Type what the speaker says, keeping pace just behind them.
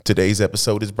Today's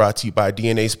episode is brought to you by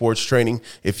DNA Sports Training.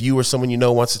 If you or someone you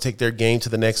know wants to take their game to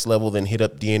the next level, then hit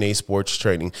up DNA Sports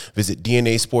Training. Visit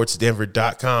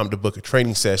DNASportsDenver.com to book a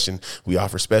training session. We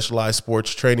offer specialized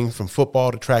sports training from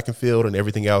football to track and field and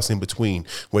everything else in between.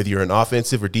 Whether you're an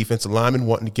offensive or defensive lineman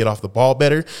wanting to get off the ball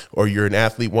better, or you're an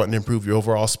athlete wanting to improve your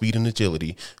overall speed and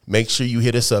agility, make sure you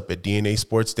hit us up at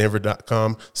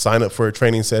DNASportsDenver.com. Sign up for a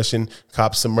training session,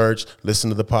 cop some merch,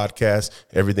 listen to the podcast,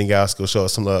 everything else. Go show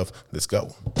us some love. Let's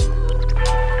go.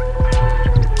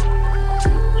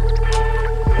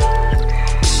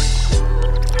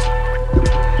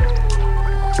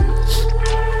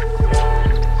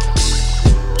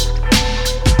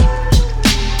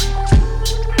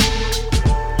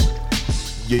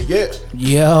 Yeah.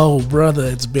 Yo, brother,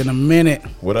 it's been a minute.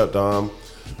 What up, Dom?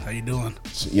 How you doing?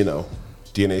 You know,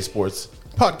 DNA Sports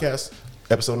Podcast,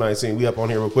 episode 19. We up on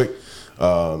here real quick.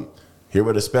 Here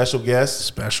with a special guest.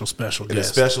 Special in a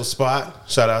special spot.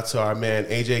 Shout out to our man,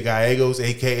 AJ Gallegos,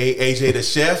 a.k.a. AJ the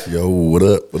Chef. Yo, what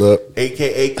up? What up?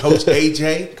 A.k.a. Coach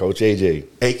AJ. Coach AJ.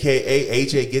 A.k.a.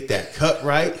 AJ get that cut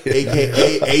right.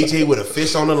 A.k.a. AJ with a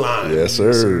fish on the line. Yes,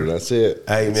 sir. That's it.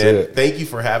 Hey, That's man, it. thank you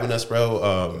for having us,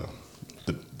 bro.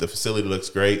 The facility looks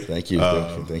great. Thank you.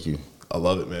 Thank you. I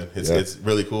love it, man. It's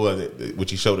really cool. What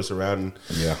you showed us around. And,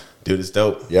 yeah. Dude, it's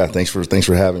dope. Yeah, thanks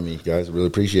for having me, guys. I really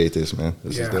appreciate this, man.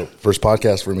 This is dope. First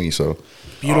podcast for me, so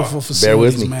beautiful facilities, bear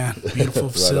with me. Man. Beautiful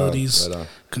facilities. Right on.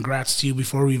 Congrats to you.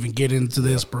 Before we even get into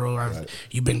this, bro,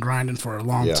 you've been grinding for a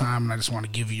long time, and I just want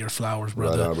to give you your flowers,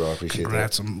 brother. Right on, bro. I appreciate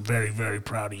Congrats. that. I'm very, very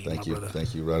proud of you, Thank you. brother.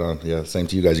 Thank you. Right on. Yeah, same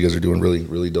to you guys. You guys are doing really,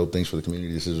 really dope things for the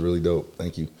community. This is really dope.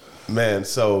 Thank you. Man,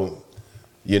 so,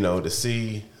 to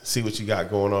see what you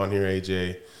got going on here,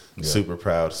 AJ. Yeah. Super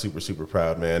proud,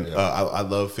 man. Yeah. I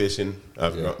love fishing.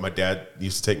 My dad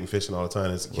used to take me fishing all the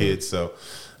time as a kid, so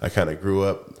I kind of grew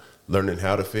up learning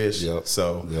how to fish. Yep.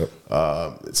 So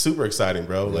it's super exciting,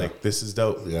 bro. Yeah. Like, this is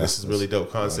dope. Yeah. This is really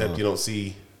dope concept. You don't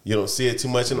see it too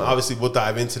much, and obviously we'll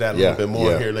dive into that a little bit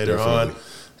more here later on.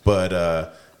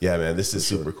 But yeah, man, this is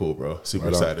super cool, bro. Super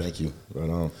excited. Thank you. Right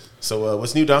on. So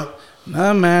what's new, Don?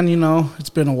 Man, it's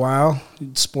been a while.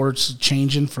 Sports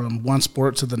changing from one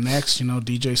sport to the next.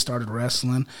 DJ started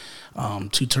wrestling. 2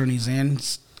 tourneys in,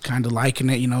 kind of liking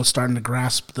it, starting to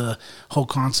grasp the whole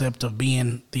concept of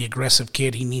being the aggressive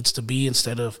kid he needs to be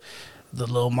instead of the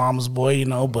little mama's boy,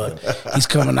 but he's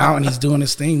coming out and he's doing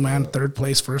his thing, man. 3rd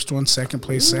place, first one, 2nd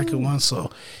place, second one. So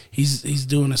he's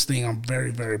doing his thing. I'm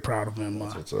very, very proud of him.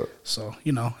 What's up? So,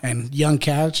 and young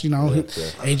Catch,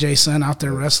 AJ's son out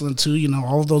there wrestling too.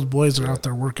 All of those boys are out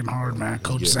there working hard, man.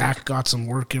 Coach Zach got some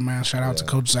working, man. Shout out to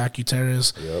Coach Zach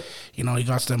Gutierrez. Yep. He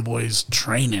got them boys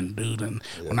training, dude. And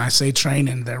when I say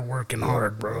training, they're working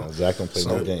hard, bro. Zach don't play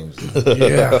no games.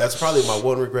 Yeah. That's probably my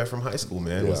one regret from high school,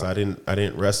 man, was I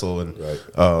didn't wrestle. And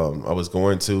I was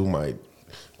going to my,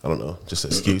 I don't know, just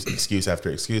excuse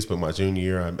after excuse. But my junior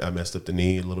year, I messed up the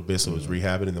knee a little bit, so it was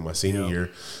rehabbing. And then my senior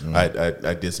year,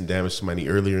 I did some damage to my knee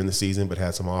earlier in the season, but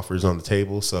had some offers on the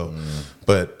table. So,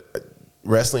 but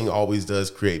wrestling always does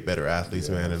create better athletes,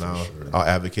 man. And I'll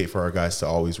advocate for our guys to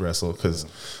always wrestle because,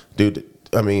 dude,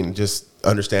 I mean, just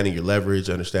understanding your leverage,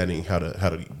 understanding how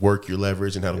to work your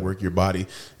leverage and how to work your body,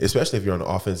 especially if you're on the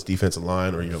offense, defensive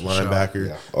line, or you're a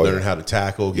linebacker, learning how to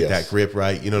tackle, get that grip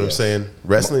right. You know what I'm saying?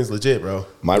 Wrestling is legit, bro.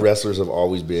 My wrestlers have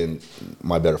always been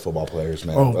my better football players,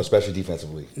 man, especially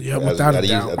defensively. Yeah, without a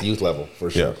doubt. At the youth level, for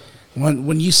sure. Yeah.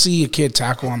 When you see a kid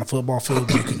tackle on the football field,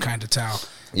 you can kind of tell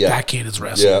that kid is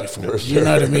wrestling before. Sure. You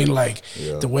know what I mean? Like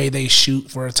the way they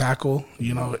shoot for a tackle,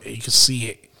 you can see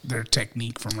it. Their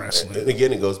technique from wrestling. And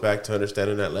again, it goes back to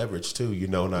understanding that leverage too.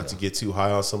 Not to get too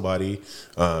high on somebody.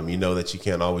 That you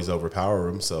can't always overpower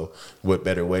them. So what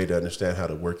better way to understand how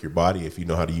to work your body if you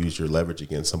know how to use your leverage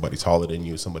against somebody taller than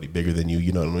you, somebody bigger than you,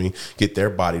 you know what I mean? Get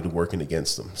their body to working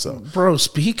against them. So, bro,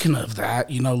 speaking of that,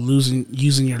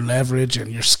 using your leverage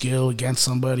and your skill against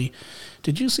somebody.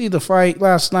 Did you see the fight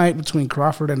last night between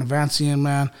Crawford and Avancian,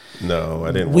 man? No,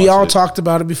 I didn't. We all talked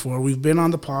about it before. We've been on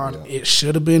the pod. Yeah. It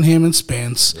should have been him and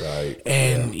Spence. Right.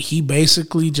 And he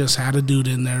basically just had a dude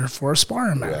in there for a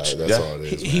sparring match. Right, that's all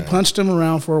it is, he punched him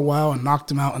around for a while and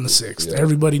knocked him out in the 6th. Yeah.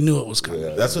 Everybody knew it was coming.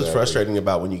 Yeah, that's what's frustrating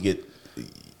about when you get,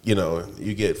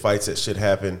 you get fights that should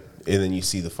happen, and then you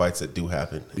see the fights that do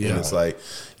happen. Yeah. And it's like,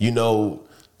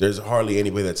 there's hardly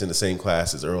anybody that's in the same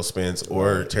class as Earl Spence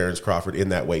or Terrence Crawford in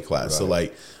that weight class. Right. So,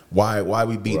 like, why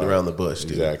we beating around the bush,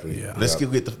 dude? Exactly. Yeah. Let's go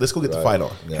get the fight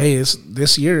on. Yeah. Hey,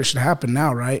 this year it should happen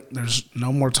now, right? There's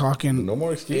no more talking. No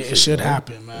more excuses. It should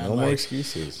happen, man. No more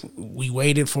excuses. We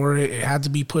waited for it. It had to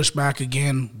be pushed back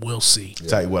again. We'll see.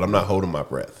 Tell you what, I'm not holding my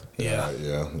breath. Yeah.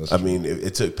 Yeah. I mean,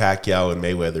 it took Pacquiao and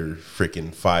Mayweather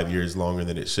freaking 5 years longer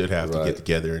than it should have to get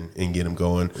together and get them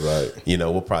going. Right. You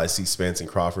know, we'll probably see Spence and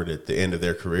Crawford at the end of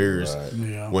their careers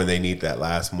when they need that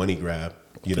last money grab.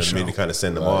 You know what I mean? To kind of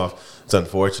send them off. It's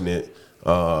unfortunate.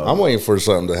 I'm waiting for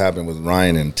something to happen with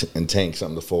Ryan and Tank,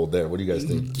 something to fold there. What do you guys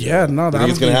think? Yeah, no, that think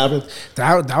it's going to happen?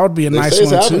 That would be a nice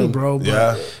one too, bro.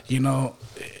 But, you know,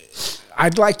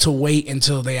 I'd like to wait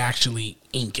until they actually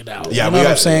ink it out. Yeah, you know what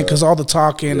I'm saying? Because all the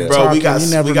talking and bro, talking, we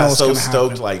got so happen.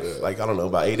 stoked like I don't know,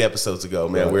 about 8 episodes ago,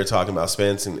 man. We were talking about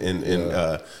Spence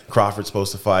and Crawford's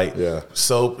supposed to fight. Yeah.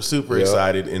 So super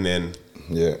excited, and then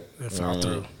it fell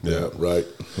through. Yeah, right.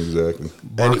 Exactly.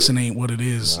 Boxing ain't what it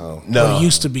is. No. What it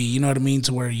used to be. You know what I mean?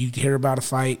 To where you hear about a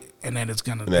fight and then it's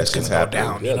gonna go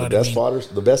down. Yeah, you know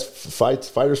the best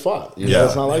fighters fought. You know,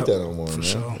 it's not like that no more. For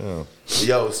sure.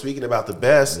 Yo, speaking about the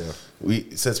best,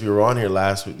 since we were on here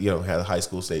last week, you know, had the high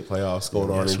school state playoffs going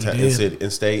on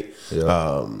in state.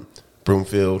 Yeah.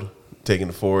 Broomfield taking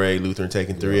the 4A, Lutheran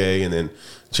taking 3A, and then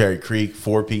Cherry Creek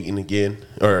 4-peating again,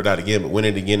 or not again, but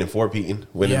winning again in 4-peating,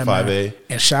 winning 5A. Man.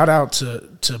 And shout out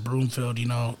to Broomfield. You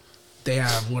know, they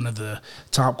have one of the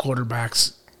top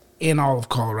quarterbacks in all of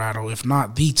Colorado, if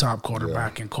not the top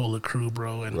quarterback in Cola Crew,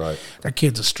 bro. And that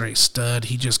kid's a straight stud.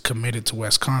 He just committed to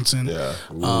Wisconsin. Yeah.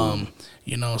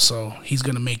 You know, so he's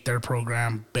going to make their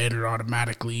program better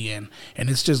automatically. And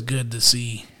it's just good to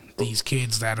see these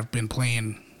kids that have been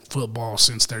playing football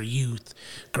since their youth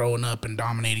growing up and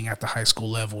dominating at the high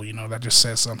school level. You know, that just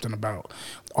says something about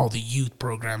all the youth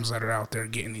programs that are out there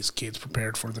getting these kids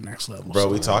prepared for the next level. Bro,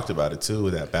 we talked about it too,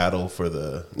 that battle in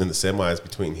the semis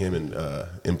between him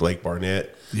and Blake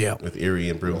Barnett with Erie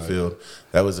and Broomfield.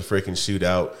 That was a freaking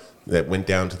shootout that went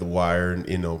down to the wire, and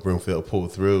you know, Broomfield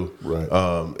pulled through. Right.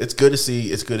 It's good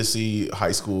to see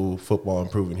high school football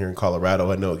improving here in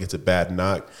Colorado. I know it gets a bad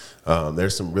knock.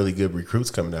 There's some really good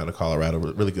recruits coming out of Colorado,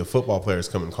 really good football players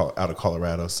coming out of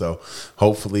Colorado. So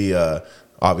hopefully,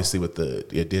 obviously with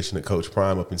the addition of Coach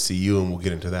Prime up in CU, and we'll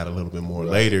get into that a little bit more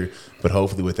later, but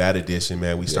hopefully with that addition,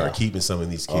 man, we start keeping some of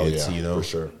these kids, you know. For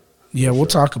sure. Yeah, we'll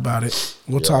talk about it.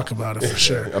 We'll talk about it for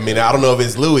sure. I mean, I don't know if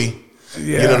it's Louis.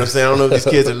 You know what I'm saying? I don't know if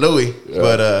these kids are Louis,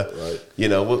 but you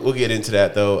know, we'll get into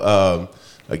that though.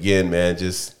 Again, man,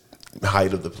 just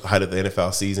height of the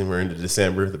NFL season. We're into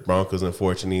December. The Broncos,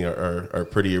 unfortunately, are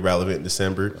pretty irrelevant in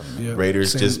December.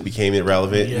 Raiders just became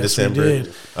irrelevant in December.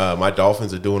 My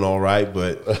Dolphins are doing all right,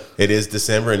 but it is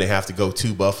December and they have to go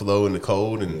to Buffalo in the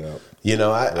cold. And you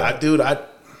know,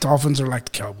 Dolphins are like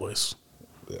the Cowboys.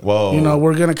 Whoa. You know,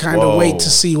 we're gonna kind of wait to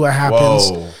see what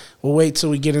happens. We'll wait till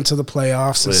we get into the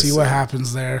playoffs and see what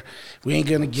happens there. We ain't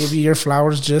gonna give you your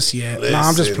flowers just yet. No,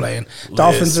 I'm just playing.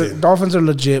 Dolphins are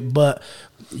legit, but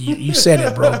you said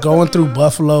it, bro. Going through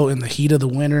Buffalo in the heat of the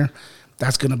winter,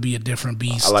 that's going to be a different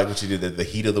beast. I like what you did at the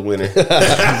heat of the winter.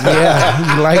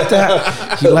 Yeah, you like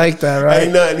that? You like that, right?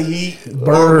 Ain't nothing heat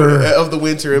of the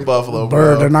winter in Buffalo,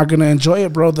 bro. They're not going to enjoy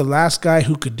it, bro. The last guy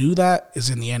who could do that is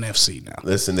in the NFC now.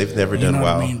 Listen, they've never done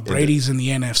well. What I mean? Brady's in the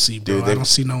NFC, bro. Dude, I don't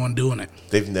see no one doing it.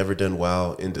 They've never done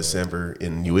well in December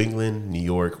in New England, New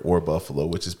York, or Buffalo,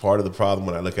 which is part of the problem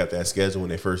when I look at that schedule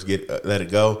when they first let it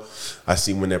go. I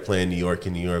see when they're playing New York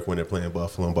in New York, when they're playing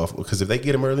Buffalo in Buffalo. Because if they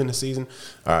get them early in the season,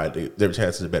 all right, their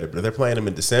chances are better. But if they're playing them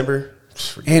in December,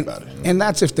 forget about it. And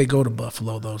that's if they go to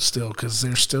Buffalo, though, still, because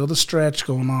there's still the stretch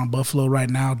going on. Buffalo right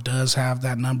now does have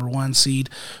that number 1 seed,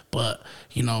 but,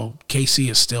 you know, KC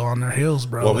is still on their heels,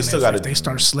 bro. Well, we still got if they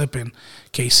start slipping,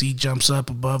 KC jumps up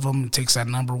above them and takes that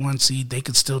number 1 seed. They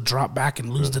could still drop back and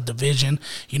lose the division.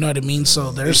 You know what I mean?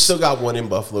 So they still got one in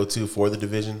Buffalo too for the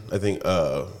division, I think.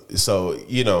 So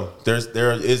you know, there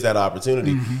is that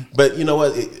opportunity. But you know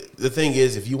what? The thing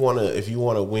is, if you want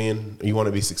to win, you want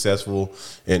to be successful,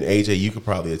 and AJ, you could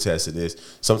probably attest to this.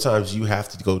 Sometimes you have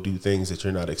to go do things that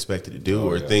you're not expected to do,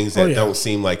 or things that don't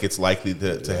seem like it's likely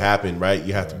to happen. Right?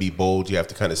 You have to be bold. You have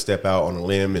to kind of step out on a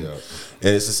limb, and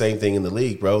it's the same thing in the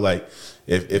league, bro. Like.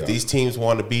 If these teams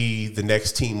want to be the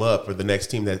next team up or the next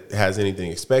team that has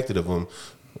anything expected of them,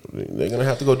 they're going to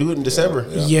have to go do it in December.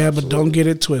 Yeah, but don't get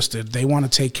it twisted. They want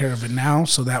to take care of it now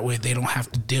so that way they don't have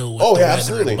to deal with the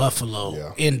weather in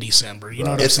Buffalo in December. You know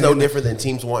what I'm saying? It's no different than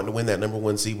teams wanting to win that number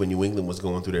 1 seed when New England was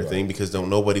going through their thing because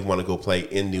nobody want to go play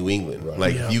in New England.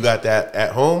 Like, if you got that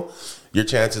at home, your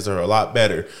chances are a lot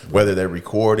better, whether they're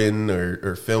recording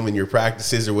or filming your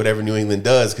practices or whatever New England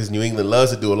does, because New England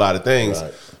loves to do a lot of things.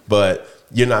 But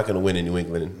you're not going to win in New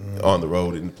England on the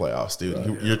road in the playoffs,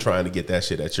 dude. You're trying to get that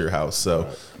shit at your house. So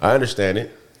I understand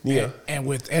it. Yeah. And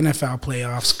with NFL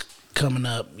playoffs coming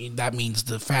up, that means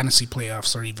the fantasy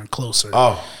playoffs are even closer.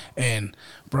 Oh. And,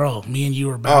 bro, me and you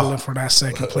are battling for that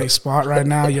second place spot right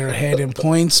now. You're ahead in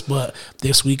points, but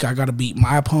this week I got to beat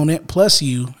my opponent plus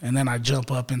you, and then I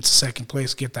jump up into second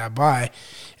place, get that bye,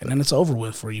 and then it's over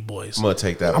with for you boys. I'm going to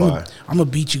take that bye. I'm going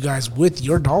to beat you guys with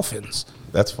your Dolphins.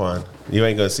 That's fine. You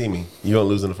ain't going to see me. You won't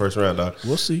lose in the first round, dog.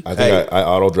 We'll see. I think I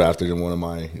auto-drafted in one of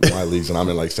my leagues, and I'm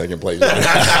in, like, second place.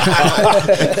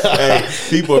 Hey,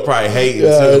 people are probably hating,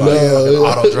 too.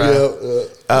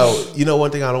 Auto-draft. Oh, you know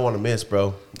one thing I don't want to miss,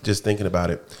 bro, just thinking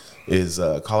about it, is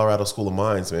Colorado School of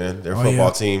Mines, man. Their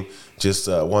football team just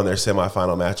won their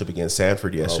semifinal matchup against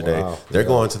Sanford yesterday. Wow. They're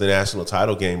going to the national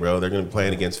title game, bro. They're going to be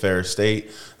playing against Ferris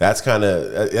State. That's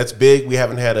big. We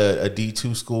haven't had a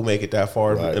D2 school make it that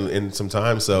far in some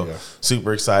time, so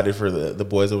super excited for the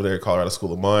boys over there at Colorado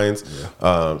School of Mines.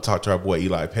 Talked to our boy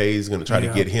Eli Payes, going to try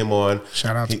to get him on.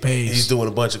 Shout out to Payes. He's doing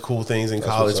a bunch of cool things in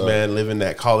college, man, living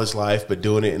that college life, but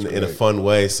doing it in a fun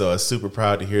way. So I'm super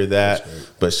proud to hear that.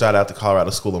 But shout out to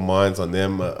Colorado School of Mines on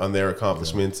them, on their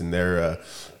accomplishments and their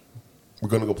we're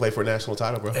going to go play for a national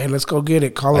title, bro. Hey, let's go get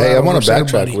it. Colorado. Hey, I want to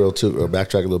backtrack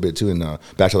backtrack a little bit too, and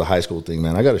back to the high school thing,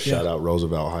 man. I got to shout out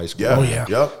Roosevelt High School.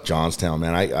 Johnstown,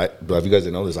 man. But if you guys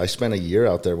didn't know this, I spent a year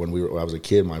out there when I was a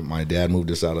kid. My dad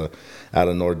moved us out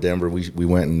of North Denver. We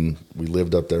went and we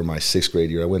lived up there my 6th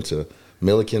grade year. I went to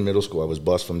Milliken Middle School. I was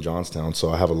bused from Johnstown, so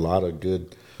I have a lot of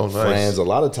good friends, a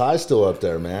lot of ties still up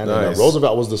there, man. Nice. And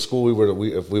Roosevelt was the school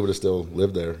if we would have still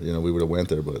lived there, we would have went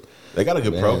there. But they got a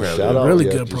good program.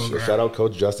 Good program. Shout out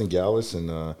Coach Justin Gallis,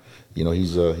 and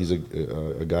he's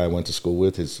a guy I went to school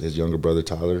with. His younger brother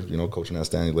Tyler, coaching at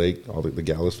Stanley Lake. All the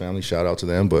Gallis family. Shout out to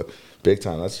them, but big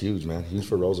time. That's huge, man. Huge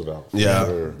for Roosevelt.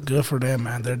 Yeah, good for them,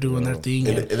 man. They're doing their thing,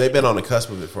 and they've been on the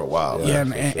cusp of it for a while. Yeah,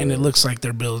 and it looks like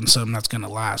they're building something that's going to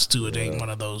last too. It ain't one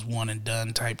of those one and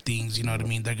done type things. You know what I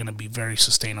mean? They're going to be very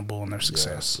sustainable in their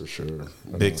success. For sure,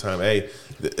 big time. Hey,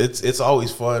 it's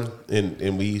always fun,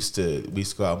 and we used to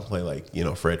go out and play like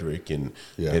Frederick and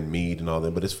Meade and all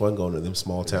them. But it's fun going to them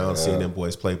small towns, seeing them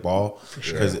boys play ball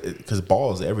because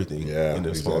ball is everything in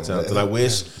them small towns. And I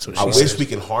wish we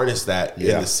can harness that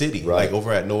in the city. Like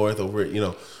over at North,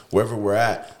 wherever we're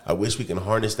at, I wish we can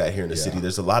harness that here in the city.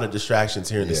 There's a lot of distractions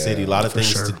here in the city, a lot of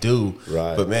things to do.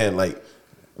 Right. But man, like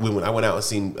when I went out and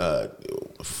seen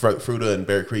Fruta and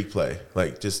Bear Creek play,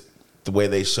 like just the way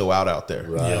they show out there.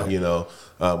 Right.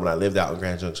 When I lived out in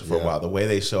Grand Junction for a while, the way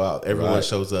they show out, everyone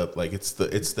shows up like it's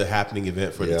the happening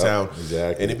event for the town.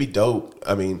 Exactly. And it'd be dope.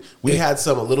 I mean, we had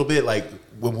a little bit like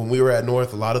when we were at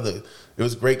North, it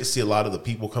was great to see a lot of the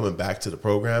people coming back to the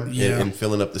program and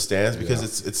filling up the stands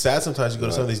because it's sad sometimes you go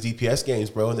to some of these DPS games,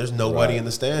 bro, and there's nobody in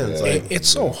the stands. Yeah. Like, it's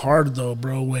so hard though,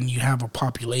 bro, when you have a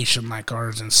population like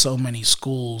ours and so many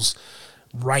schools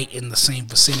right in the same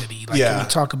vicinity. Like when you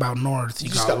talk about North, you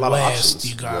got West,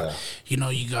 you got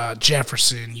you got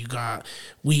Jefferson, you got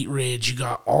Wheat Ridge, you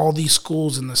got all these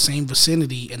schools in the same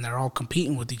vicinity and they're all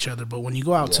competing with each other. But when you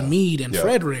go out to Meade and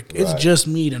Frederick, it's just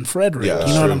Meade and Frederick.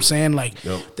 You know what I'm saying? Like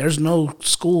there's no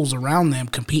schools around them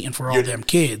competing for all them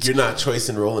kids. You're not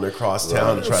choicing rolling across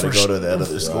town to try to go to that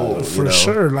other school. For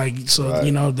sure. Like so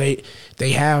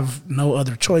they have no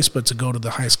other choice but to go to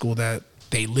the high school that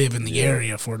they live in the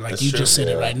area for. Like that's you just said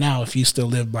it right now. If you still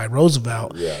live by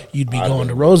Roosevelt, you'd be going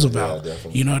to Roosevelt.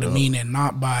 You know what I mean? And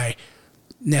not by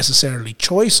necessarily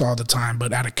choice all the time,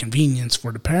 but out of convenience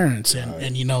for the parents. And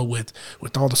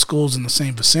with all the schools in the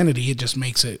same vicinity, it just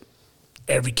makes it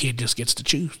every kid just gets to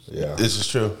choose. Yeah, this is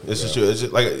true. This is true. It's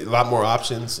just like a lot more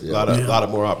options, a lot of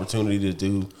more opportunity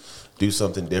to do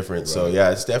something different. So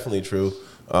it's definitely true.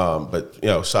 But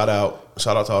shout out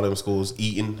to all them schools.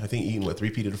 Eaton, I think Eaton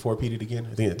 3-peated or 4-peated again.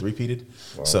 I think it 3-peated.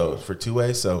 Wow. So for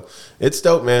 2A, so it's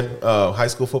dope, man. High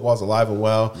school football is alive and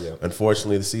well. Yeah.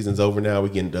 Unfortunately, the season's over now. We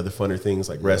get into other funner things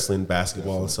like wrestling,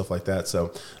 basketball, and stuff like that.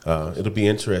 So it'll be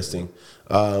interesting.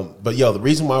 But the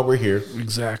reason why we're here,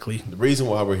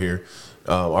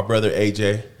 our brother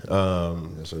AJ.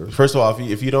 First of all,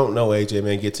 if you don't know AJ,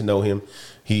 man, get to know him.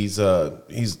 He's a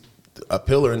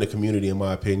pillar in the community, in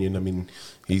my opinion. I mean,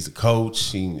 he's a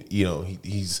coach.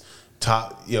 He's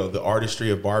taught the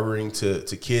artistry of barbering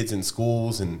to kids in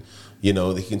schools, and he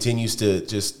continues to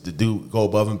go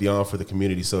above and beyond for the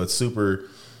community. So it's super,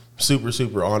 super,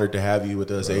 super honored to have you with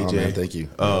us, AJ. Man, thank you.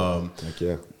 Thank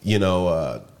you.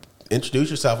 Introduce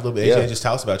yourself a little bit, AJ. Just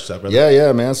tell us about yourself, brother.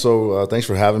 Yeah, man. So thanks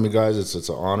for having me, guys. It's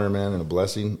an honor, man, and a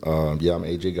blessing. I'm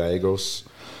AJ Gallegos.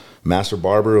 Master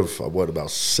barber of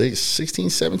about 16,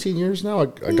 17 years now. I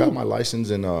got my license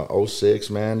in 06,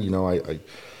 man.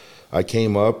 I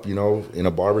came up, you know, in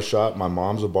a barbershop. My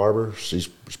mom's a barber. She's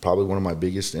probably one of my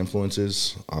biggest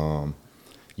influences.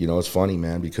 You know, it's funny,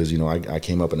 man, because, you know, I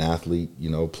came up an athlete, you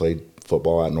know, played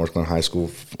football at North Glen High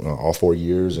School all 4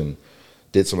 years and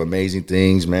did some amazing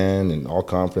things, man, and all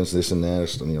conference, this and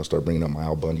that. You know, start bringing up my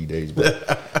Al Bundy days.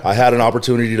 But I had an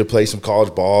opportunity to play some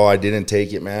college ball. I didn't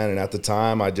take it, man. And at the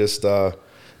time, I just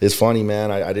it's funny,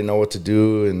 man. I didn't know what to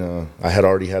do, and I had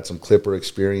already had some Clipper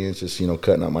experience, just, you know,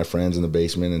 cutting up my friends in the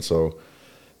basement. And so,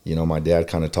 you know, my dad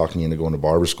kind of talked me into going to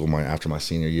barber school after my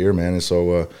senior year, man. And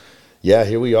so, yeah,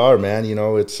 here we are, man. You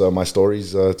know, it's my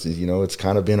story's, you know, it's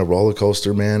kind of been a roller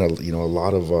coaster, man. You know, a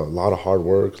lot of hard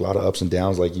work, a lot of ups and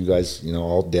downs, like you guys, you know,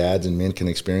 all dads and men can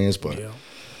experience.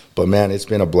 But man, it's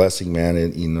been a blessing, man.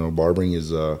 And you know,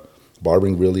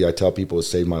 barbering really, I tell people, it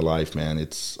saved my life, man.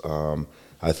 It's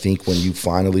I think when you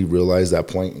finally realize that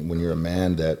point when you're a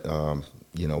man that,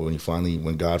 you know,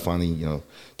 when God finally, you know,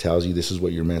 tells you this is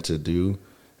what you're meant to do,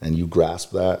 and you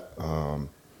grasp that,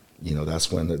 you know,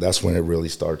 that's when it really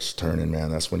starts turning, man.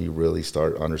 That's when you really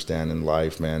start understanding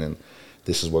life, man. And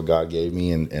this is what God gave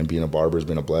me, and being a barber has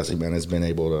been a blessing, man.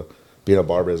 Being a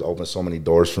barber has opened so many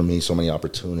doors for me, so many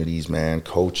opportunities, man.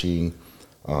 Coaching,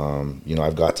 you know,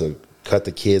 I've got to cut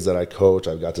the kids that I coach.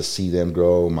 I've got to see them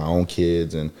grow, my own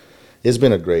kids, and it's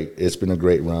been a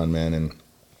great run, man. And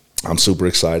I'm super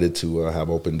excited to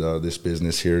have opened this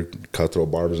business here,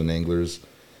 Cutthroat Barbers and Anglers.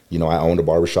 You know, I owned a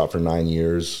barbershop for 9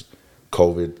 years.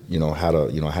 COVID, you know, had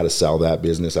to sell that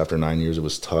business after 9 years. It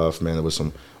was tough, man.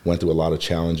 Went through a lot of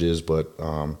challenges, but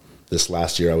this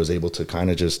last year I was able to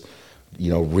kind of just,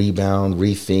 you know, rebound,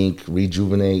 rethink,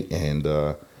 rejuvenate,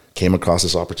 and came across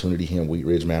this opportunity here in Wheat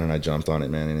Ridge, man, and I jumped on it,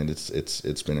 man, and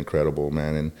it's been incredible,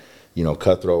 man. And you know,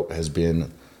 Cutthroat has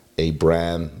been a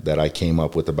brand that I came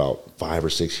up with about 5 or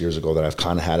 6 years ago that I've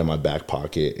kind of had in my back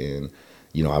pocket, and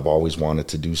you know, I've always wanted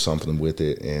to do something with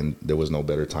it, and there was no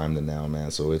better time than now,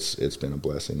 man. So it's been a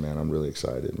blessing, man. I'm really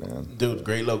excited, man. Dude,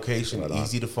 great location,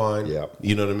 easy to find. Yeah.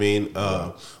 You know what I mean?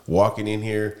 Walking in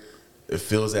here, it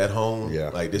feels at home. Yeah.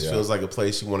 Like this feels like a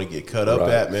place you want to get cut up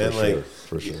at, man.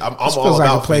 For sure. I'm this all feels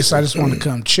about like a place I just want to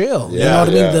come chill. Yeah, you know what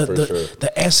I mean? The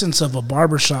The essence of a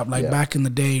barbershop, like back in the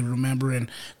day, remembering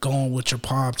going with your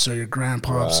pops or your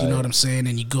grandpops, you know what I'm saying?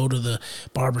 And you go to the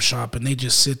barbershop and they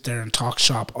just sit there and talk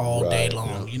shop all day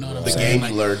long. You know what I'm saying? The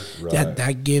game you learn.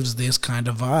 That gives this kind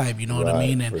of vibe, you know what I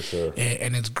mean? And, for sure.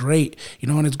 and it's great. You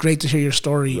know, and it's great to hear your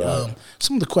story.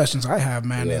 Some of the questions I have,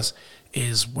 man,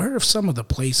 is where have some of the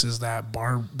places that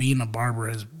being a barber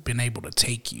has been able to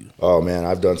take you? Oh man,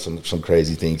 I've done some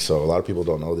crazy things. So a lot of people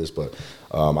don't know this, but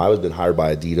I was been hired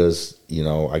by Adidas. You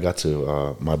know, I got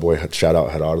to my boy, shout out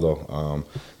Gerardo.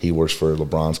 He works for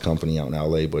LeBron's company out in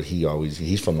LA, but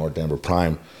he's from North Denver.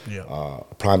 Prime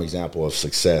example of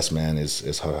success, man,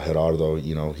 is Gerardo.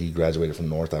 You know, he graduated from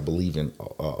North, I believe, in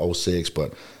 06,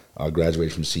 but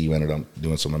graduated from CU. Ended up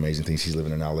doing some amazing things. He's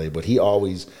living in LA, but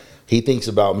he thinks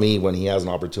about me when he has an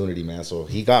opportunity, man. So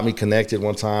he got me connected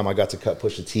one time. I got to cut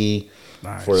Pusha T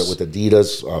with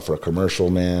Adidas for a commercial,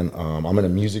 man. I'm in a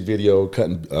music video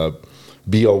cutting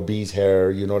B.O.B.'s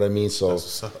hair, you know what I mean? So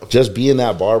just being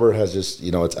that barber has just,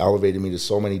 you know, it's elevated me to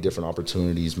so many different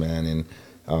opportunities, man,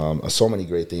 and so many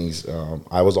great things.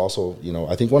 I was also, you know,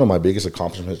 I think one of my biggest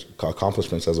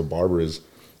accomplishments as a barber is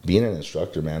being an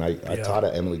instructor, man. I taught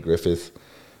at Emily Griffith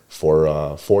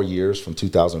for 4 years, from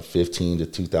 2015 to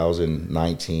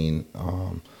 2019,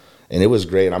 and it was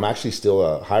great. I'm actually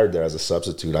still hired there as a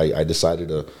substitute. I decided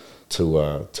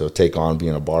to take on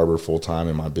being a barber full time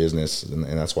in my business, and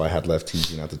that's why I had left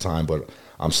teaching at the time. But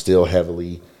I'm still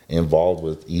heavily involved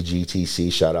with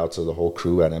EGTC. Shout out to the whole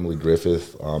crew at Emily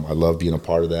Griffith. I love being a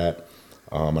part of that,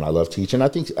 and I love teaching. I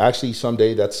think actually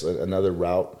someday that's another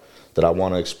route that I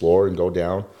want to explore and go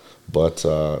down. But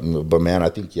man, I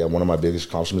think one of my biggest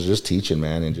accomplishments is just teaching,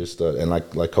 man, and just and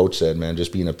like Coach said, man,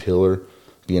 just being a pillar,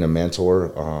 being a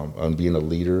mentor, and being a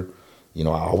leader. You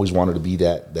know, I always wanted to be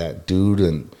that dude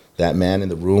and that man in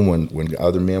the room when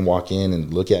other men walk in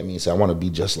and look at me and say, I want to be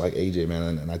just like AJ,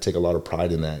 man, and I take a lot of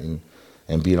pride in that.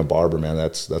 And being a barber, man,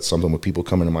 that's something when people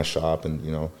come into my shop, and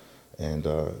you know, and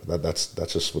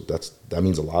that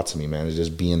means a lot to me, man. It's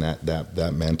just being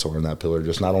that mentor and that pillar,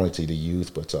 just not only to the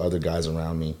youth but to other guys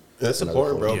around me. That's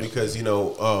important, bro, because you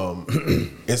know,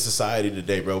 in society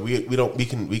today, bro, we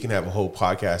can have a whole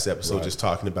podcast episode just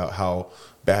talking about how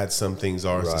bad some things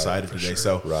are in society today.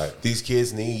 Sure. So these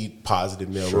kids need positive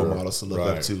male role models to look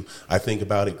up to. I think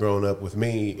about it growing up with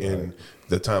me and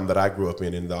the time that I grew up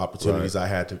in and the opportunities I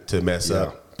had to mess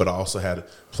up. but I also had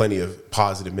plenty of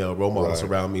positive male role models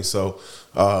around me. So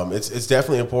it's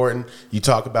definitely important. You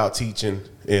talk about teaching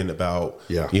and about,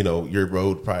 your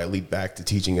road probably lead back to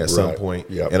teaching at some point.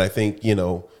 Yep. And I think,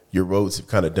 your roads have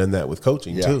kind of done that with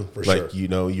coaching too. For like,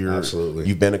 sure.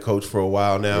 You've been a coach for a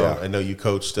while now. I know you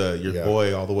coached your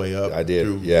boy all the way up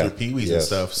through Pee-wees and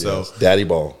stuff. So Daddy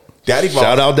Ball. Daddy Ball.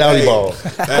 Shout out Daddy Ball.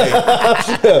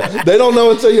 Hey. They don't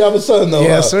know until you have a son, though.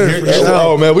 Yes, sir.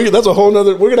 Oh man, that's a whole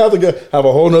nother. We're gonna have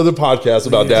a whole nother podcast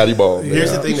about Daddy Ball. Man.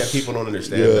 Here's the thing that people don't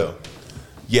understand though.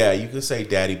 Yeah, you can say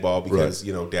Daddy Ball because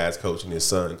Dad's coaching his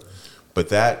son, but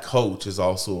that coach is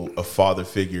also a father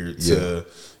figure to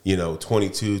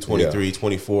 22, 23,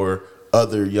 24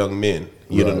 other young men.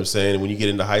 You know what I'm saying? And when you get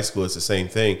into high school, it's the same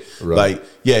thing. Like,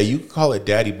 you can call it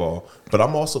Daddy Ball, but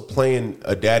I'm also playing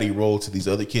a daddy role to these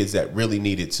other kids that really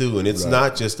need it too. And it's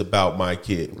not just about my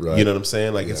kid. You know what I'm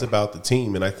saying? Like, it's about the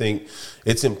team. And I think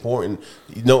it's important,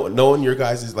 knowing your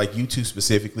guys, like you two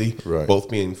specifically, both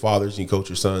being fathers and you coach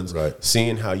your sons,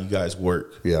 seeing how you guys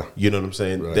work. You know what I'm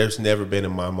saying? There's never been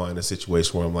in my mind a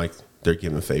situation where I'm like, they're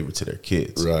giving favor to their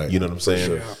kids. You know what I'm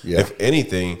saying? Sure. If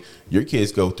anything, your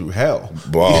kids go through hell.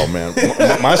 Oh, man.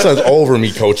 My son's over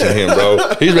me coaching him, bro.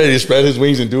 He's ready to spread his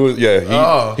wings and do it.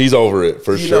 Yeah, he's over it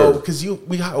for sure. Because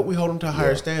we hold them to a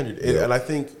higher standard. And I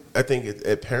think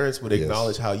if parents would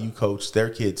acknowledge how you coach their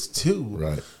kids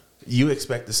too, you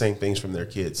expect the same things from their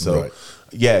kids. So,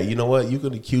 you know what? You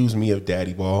can accuse me of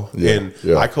Daddy Ball. And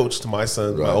I coached my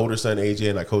son, my older son,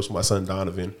 AJ, and I coached my son,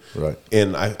 Donovan.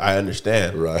 And I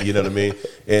understand. You know what I mean?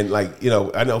 And, like,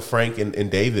 I know Frank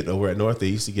and David over at North, they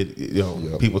used to get,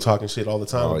 people talking shit all the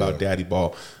time about Daddy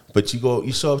Ball. But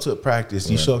you show up to a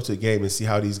practice, you show up to a game and see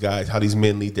how these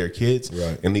men lead their kids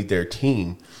and lead their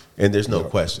team. And there's no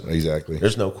question. Exactly.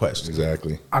 There's no question.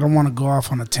 Exactly. I don't want to go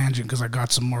off on a tangent because I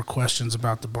got some more questions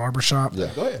about the barbershop. Yeah,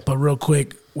 go ahead. But real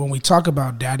quick, when we talk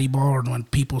about Daddy Ball or when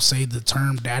people say the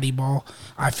term Daddy Ball,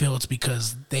 I feel it's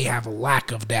because they have a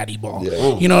lack of Daddy Ball.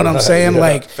 Yeah. You know what I'm saying?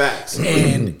 Like, facts.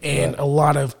 And a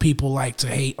lot of people like to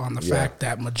hate on the fact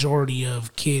that majority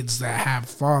of kids that have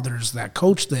fathers that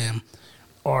coach them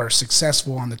are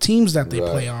successful on the teams that they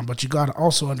play on, but you got to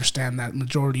also understand that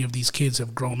majority of these kids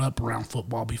have grown up around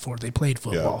football before they played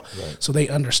football, so they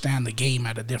understand the game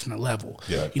at a different level.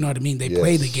 You know what I mean? They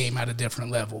play the game at a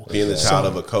different level. Being the child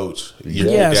of a coach, you're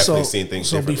definitely seeing things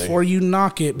differently. So before you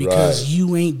knock it because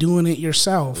you ain't doing it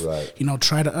yourself,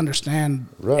 try to understand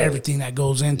everything that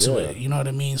goes into it. You know what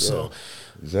I mean? So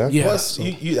exactly. Plus,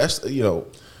 that's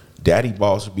Daddy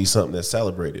Ball should be something that's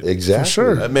celebrated. Exactly. For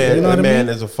sure. A man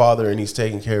is a father and he's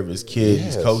taking care of his kid.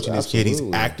 He's coaching his kid. He's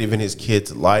active in his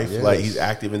kid's life. Like, he's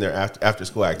active in their after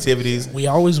school activities. We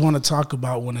always want to talk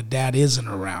about when a dad isn't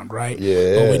around, right?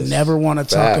 But we never want to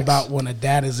talk about when a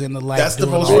dad is in the life. That's the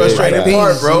most frustrating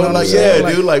part, bro.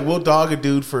 Dude, like, we'll dog a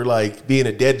dude for, like, being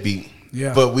a deadbeat.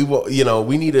 But we will,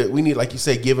 we need, like you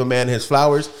say, give a man his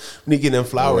flowers. We need to give them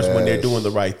flowers when they're doing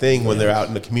the right thing, when they're out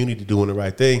in the community doing the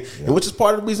right thing, and which is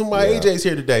part of the reason why AJ's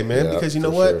here today, man. Because you know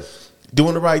what,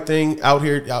 doing the right thing out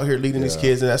here leading these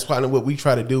kids, and that's kind of what we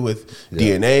try to do with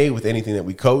DNA, with anything that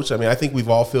we coach. I mean, I think we've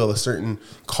all feel a certain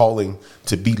calling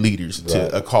to be leaders,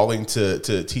 to a calling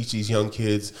to teach these young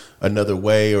kids another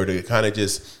way, or to kind of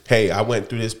just, hey, I went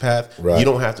through this path. You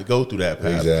don't have to go through that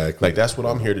path. Like, that's what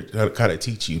I'm here to kind of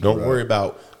teach you. Don't worry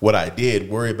about what I did.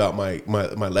 Worry about my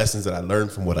lessons that I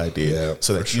learned from what I did,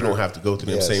 so that you don't have to go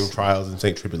through them same trials and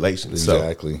same tribulations.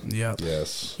 Exactly. So,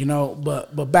 Yes.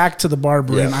 But back to the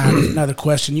barber, and I have another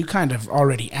question. You kind of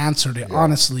already answered it,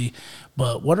 honestly.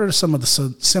 But what are some of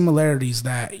the similarities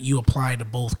that you apply to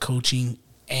both coaching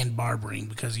and barbering?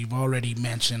 Because you've already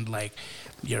mentioned, like,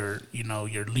 your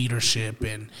leadership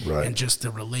and just the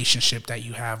relationship that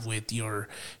you have with your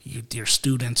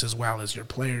students as well as your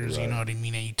players. You know what I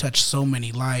mean? And you touch so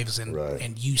many lives,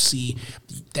 and you see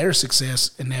their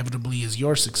success inevitably is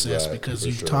your success because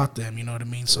you've taught them. You know what I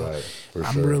mean? So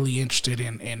I'm really interested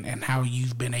in how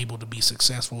you've been able to be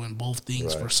successful in both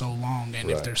things for so long, and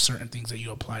if there's certain things that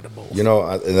you apply to both.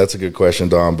 And that's a good question,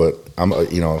 Don. But I'm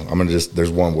gonna just,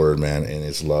 there's one word, man, and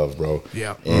it's love, bro.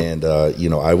 And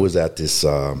I was at this.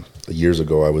 Years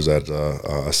ago, I was at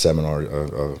a seminar,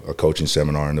 a coaching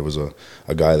seminar, and there was a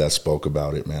guy that spoke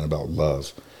about it, man, about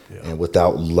love. And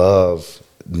without love,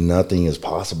 nothing is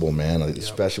possible, man,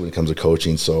 especially when it comes to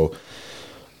coaching. So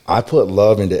I put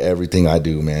love into everything I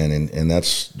do, man, and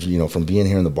that's, from being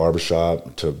here in the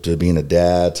barbershop to being a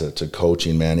dad to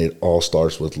coaching, man, it all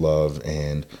starts with love.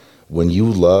 And when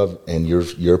you love and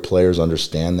your players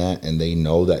understand that and they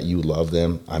know that you love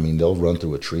them, I mean, they'll run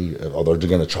through a tree, or they're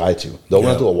going to try to. They'll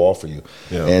run through a wall for you.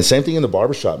 Yeah. And same thing in the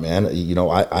barbershop, man. You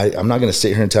know, I'm not going to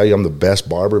sit here and tell you I'm the best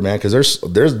barber, man, because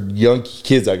there's young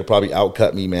kids that could probably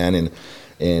outcut me, man,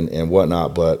 and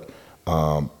whatnot. But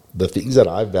the things that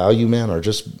I value, man, are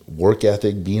just work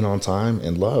ethic, being on time,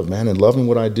 and love, man, and loving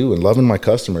what I do and loving my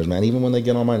customers, man, even when they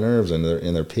get on my nerves and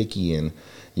they're picky. And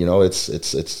you know, it's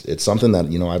something that,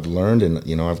 you know, I've learned and,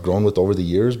 you know, I've grown with over the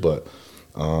years. But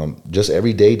just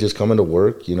every day, just coming to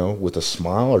work, you know, with a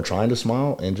smile or trying to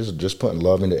smile, and just putting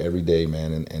love into every day,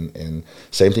 man. And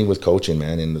same thing with coaching,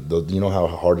 man. And you know how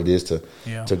hard it is to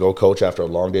go coach after a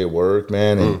long day of work,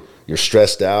 man, and you're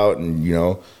stressed out, and you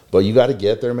know, but you got to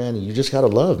get there, man. And you just got to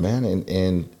love, man.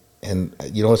 And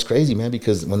you know, it's crazy, man,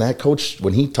 because when that coach,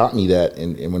 when he taught me that,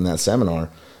 and when that seminar,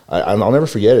 I'll never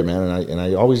forget it, man. And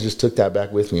I always just took that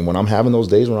back with me. And when I'm having those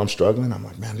days when I'm struggling, I'm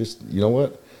like, man, just, you know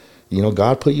what? You know,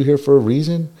 God put you here for a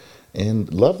reason,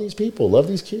 and love these people, love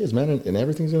these kids, man, and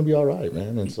everything's going to be all right,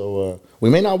 man. And so we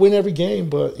may not win every game,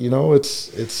 but, you know,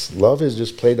 it's love has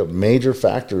just played a major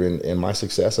factor in my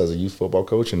success as a youth football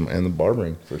coach and the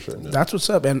barbering, for sure. That's what's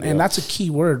up. And that's a key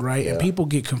word, right? Yeah. And people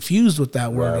get confused with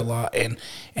that word a lot and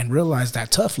realize that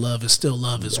tough love is still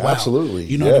love as well. Absolutely.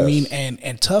 You know what I mean?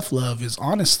 And tough love is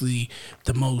honestly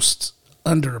the most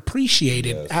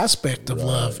underappreciated aspect of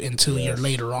love until you're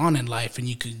later on in life, and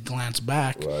you can glance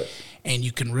back and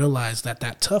you can realize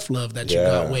that tough love that you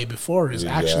got way before is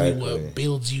actually what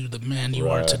builds you the man you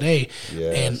are today.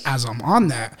 And as I'm on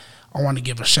that, I want to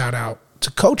give a shout out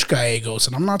to Coach Gallegos,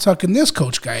 and I'm not talking this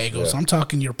Coach Gallegos. I'm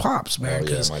talking your pops, man,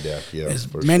 because my dad.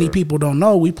 as many people don't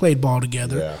know, we played ball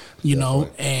together, you know,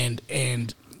 and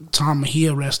Tom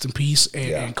Mejia, rest in peace,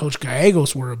 and Coach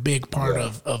Gallegos were a big part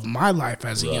of my life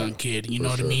as a young kid. You know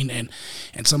what I mean? And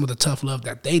some of the tough love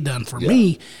that they done for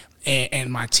me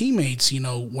and my teammates, you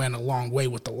know, went a long way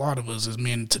with a lot of us as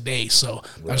men today. So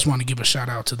I just want to give a shout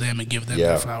out to them and give them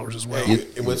their flowers as well.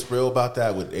 And what's real about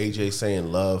that with AJ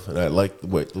saying love, and I like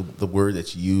the word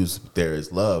that you use there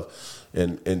is love,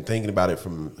 and thinking about it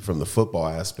from the football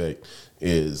aspect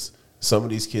is, some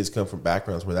of these kids come from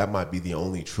backgrounds where that might be the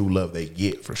only true love they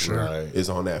get, for sure,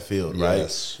 is on that field, right?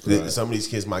 Some of these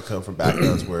kids might come from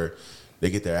backgrounds where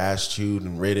they get their ass chewed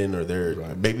and ridden, or they're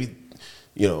maybe,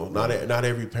 you know, not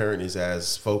every parent is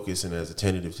as focused and as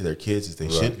attentive to their kids as they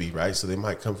should be, right? So they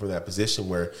might come from that position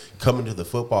where coming to the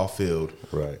football field,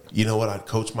 you know what,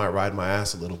 coach might ride my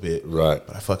ass a little bit, but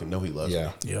I fucking know he loves me.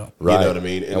 You know what I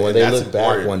mean? And when they look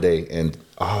back one day and,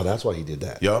 that's why he did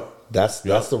that. That's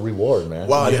the reward, man.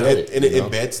 Well, and it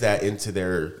embeds that into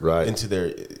their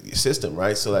system,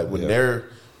 right? So like when they're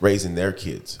raising their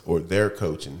kids, or they're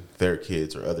coaching their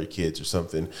kids or other kids or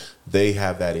something, they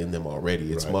have that in them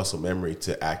already. It's muscle memory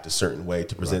to act a certain way,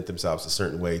 to present themselves a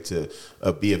certain way, to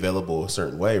be available a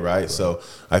certain way, right? So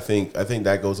I think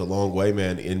that goes a long way,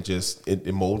 man, in just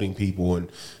in molding people.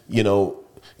 And you know,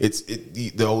 it's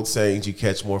the old sayings, you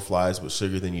catch more flies with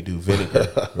sugar than you do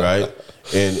vinegar, right?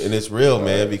 And it's real,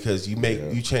 man, because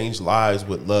you change lives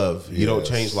with love. You don't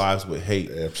change lives with hate.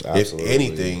 If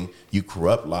anything, you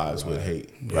corrupt lives with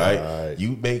hate, right?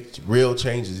 You make real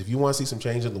changes. If you want to see some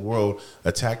change in the world,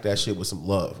 attack that shit with some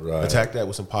love. Attack that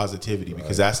with some positivity,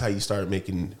 because that's how you start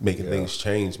making things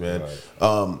change, man.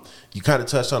 You kind of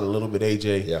touched on it a little bit,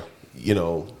 AJ. You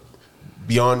know,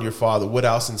 beyond your father, what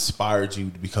else inspired you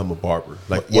to become a barber?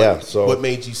 Like, what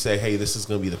made you say, "Hey, this is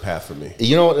going to be the path for me"?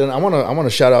 You know, and I want to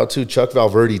shout out to Chuck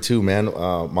Valverde too, man.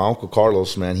 My uncle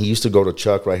Carlos, man, he used to go to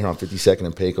Chuck right here on 52nd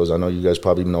and Pecos. I know you guys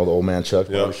probably know the old man Chuck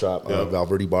Barbershop,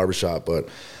 Valverde Barbershop, but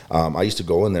I used to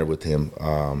go in there with him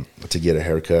to get a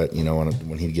haircut. You know,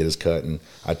 when he'd get his cut, and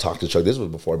I talked to Chuck. This was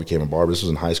before I became a barber. This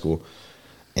was in high school.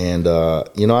 And,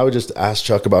 you know, I would just ask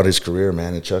Chuck about his career,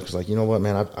 man. And Chuck was like, you know what,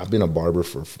 man, I've been a barber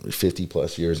for 50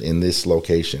 plus years in this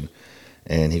location.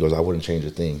 And he goes, I wouldn't change a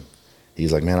thing.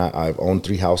 He's like, man, I've owned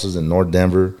 3 houses in North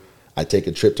Denver. I take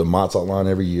a trip to Mazatlan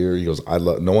every year. He goes,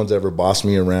 no one's ever bossed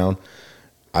me around.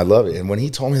 I love it. And when he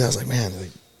told me that, I was like, man,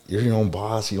 you're your own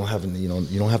boss. You don't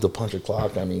have to punch a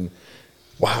clock. I mean,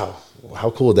 wow.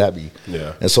 How cool would that be?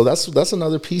 Yeah. And so that's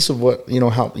another piece of what, you know,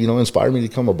 how, you know, inspired me to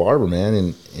become a barber, man.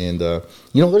 And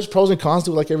you know, there's pros and cons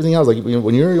to it, like everything else. Like, you know,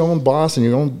 when you're your own boss and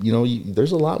your own, you know,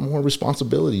 there's a lot more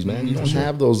responsibilities, man. You don't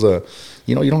have those,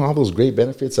 you know, you don't have those great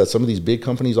benefits that some of these big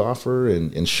companies offer,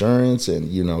 and insurance, and,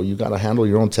 you know, you got to handle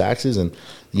your own taxes. And,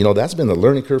 you know, that's been the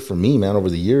learning curve for me, man, over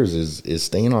the years, is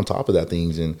staying on top of that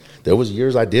things. And there was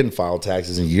years I didn't file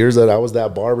taxes, and years that I was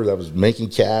that barber that was making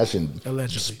cash and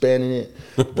spending it.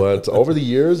 But over the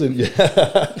years, you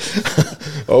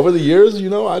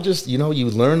know, I just, you know, you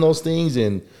learn those things,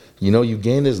 and you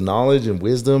gain this knowledge and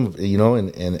wisdom,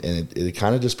 and it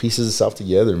kind of just pieces itself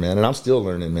together, man. And I'm still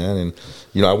learning, man.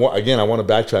 And I want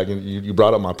to backtrack. And you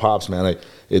brought up my pops, man.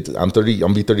 I'm 30. I'm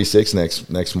gonna be 36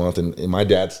 next month, and my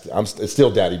dad's. It's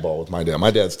still daddy ball with my dad.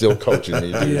 My dad's still coaching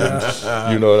me, dude.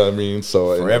 You know what I mean?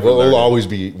 So we'll always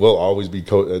be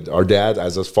our dad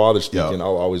as his father speaking. Yep.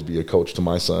 I'll always be a coach to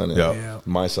my son and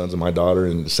my sons and my daughter,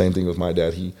 and the same thing with my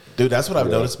dad. Dude, that's what I've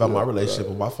noticed about my relationship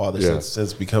with my father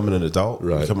since becoming an adult,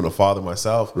 becoming a father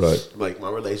myself. Right. Like my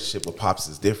relationship with Pops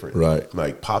is different. Right.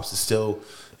 Like Pops is still,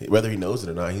 whether he knows it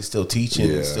or not, he's still teaching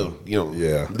and still,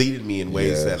 leading me in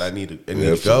ways that I need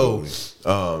to go.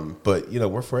 But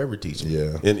we're forever teaching.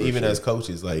 Yeah. And even as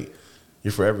coaches, like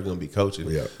you're forever going to be coaching.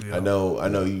 Yeah. I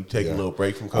know you take a little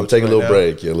break from coaching. I'm taking a little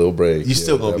break. Yeah, a little break. You're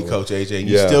still going to be Coach AJ. And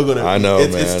you're still going to. I know,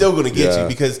 it's, man. It's still going to get you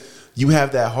because you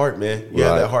have that heart, man. You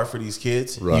have that heart for these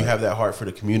kids. Right. You have that heart for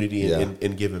the community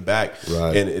and giving back.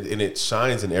 Right. And it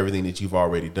shines in everything that you've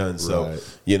already done. So,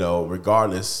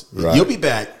 regardless, you'll be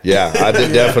back. Yeah, I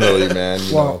did definitely, man.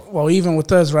 Well, even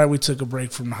with us, right, we took a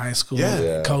break from the high school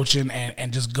coaching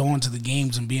and just going to the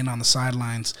games and being on the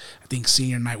sidelines. I think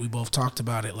senior night, we both talked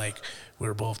about it. Like, we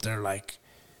were both there like,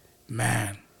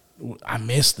 man, I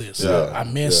miss this. I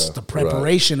miss the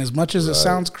preparation. As much as it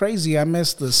sounds crazy, I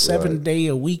miss the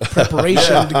 7-day-a-week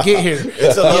preparation to get here.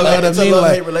 It's a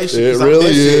love-hate relationship. It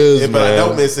really is, but I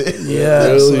don't miss it. Yeah,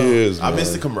 it really is. I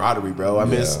miss the camaraderie, bro. I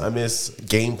miss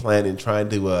game planning, trying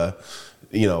to,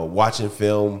 watching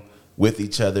film with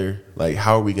each other. Like,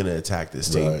 how are we going to attack this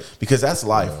team? Right. Because that's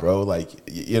life, bro. Like,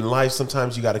 in life,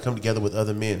 sometimes you got to come together with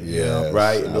other men,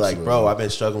 right? And be like, bro, I've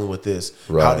been struggling with this.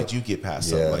 Right. How did you get past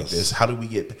something like this? How do we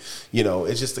get,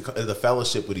 it's just the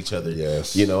fellowship with each other.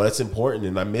 Yes. That's important.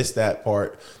 And I miss that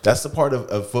part. That's the part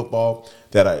of football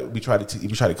that we try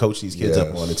to coach these kids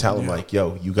up on and tell them, like,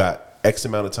 yo, you got X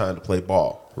amount of time to play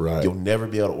ball. Right. You'll never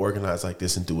be able to organize like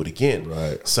this and do it again.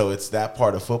 Right. So it's that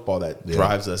part of football that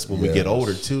drives us when we get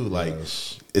older too. Like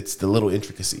it's the little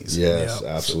intricacies. Yes,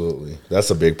 absolutely. That's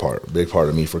a big part. Big part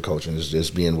of me for coaching is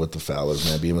just being with the fellas,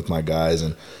 man, being with my guys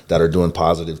and that are doing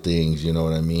positive things, you know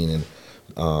what I mean?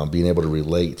 And being able to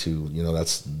relate to,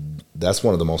 that's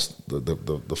one of the most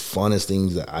the funnest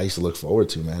things that I used to look forward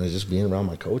to, man, is just being around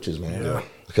my coaches, man. Yeah.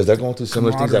 Because they're going through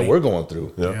similar things that we're going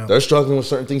through. Yeah. They're struggling with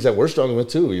certain things that we're struggling with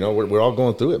too. We're all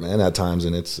going through it, man, at times.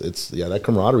 And it's that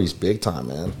camaraderie is big time,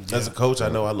 man. As a coach, I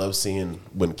know I love seeing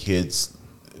when kids,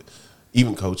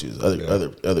 even coaches,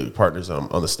 other partners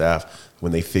on the staff,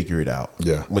 when they figure it out.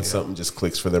 Yeah. When something just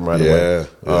clicks for them right away.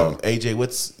 AJ,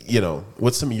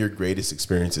 what's some of your greatest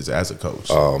experiences as a coach?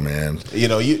 Oh, man.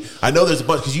 I know there's a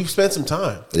bunch because you've spent some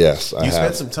time. Yes, I have.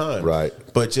 Spent some time. Right.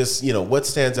 But just, what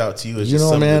stands out to you as just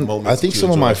some of the moments I think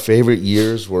some of my favorite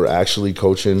years were actually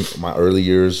coaching, my early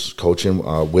years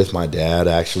coaching with my dad,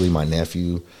 actually, my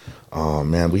nephew.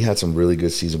 Man, we had some really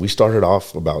good seasons. We started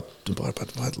off about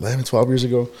 11, 12 years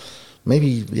ago.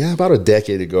 Maybe, about a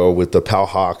decade ago with the Pal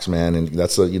Hawks, man. And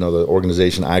that's, the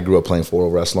organization I grew up playing for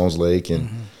over at Sloan's Lake. And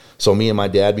so me and my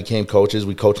dad became coaches.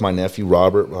 We coached my nephew,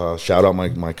 Robert. Shout out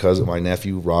my cousin, my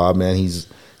nephew, Rob, man.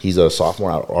 He's a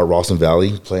sophomore at Ralston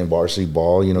Valley playing varsity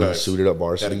ball. Nice. He suited up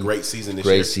varsity. Had a great season this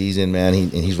year. Great season, man.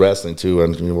 He's wrestling too.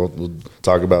 And we'll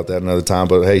talk about that another time.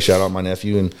 But, hey, shout out my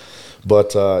nephew.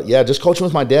 But just coaching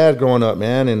with my dad growing up,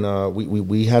 man. And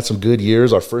we had some good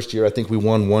years. Our first year, I think we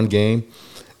won one game.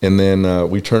 And then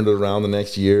we turned it around the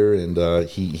next year, and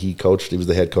he coached. He was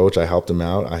the head coach. I helped him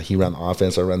out. He ran the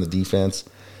offense. I ran the defense.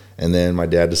 And then my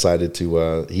dad decided to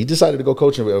go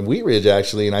coach in Wheat Ridge,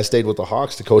 actually, and I stayed with the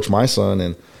Hawks to coach my son.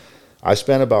 And I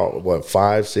spent about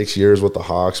 5-6 years with the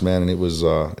Hawks, man, and it was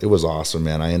awesome,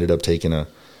 man. I ended up taking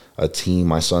a team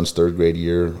my son's third grade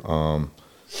year.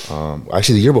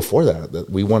 Actually, the year before that,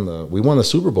 we won the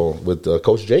Super Bowl with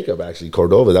Coach Jacob, actually,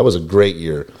 Cordova. That was a great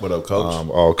year. What up,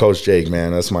 Coach? Coach Jake,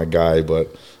 man, that's my guy.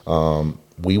 But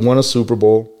we won a Super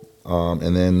Bowl,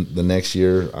 and then the next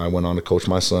year I went on to coach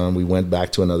my son. We went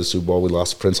back to another Super Bowl. We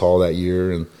lost to Prince Hall that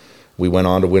year, and we went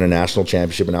on to win a national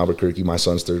championship in Albuquerque my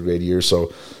son's third grade year.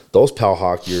 So those Pal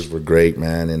Hawk years were great,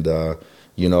 man. And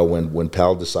when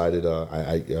Pal decided,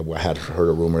 I had heard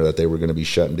a rumor that they were going to be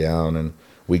shutting down, and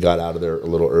we got out of there a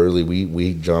little early.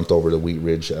 We jumped over to Wheat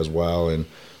Ridge as well, and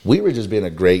Wheat Ridge has been a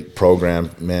great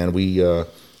program, man. We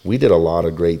did a lot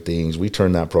of great things. We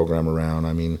turned that program around.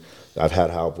 I mean, I've had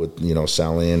help with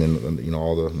Sal-Lin and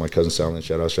all my cousin Sal-Lin,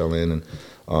 shout out Sal-Lin, and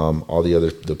all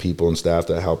the people and staff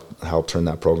that helped turn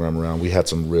that program around. We had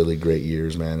some really great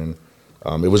years, man,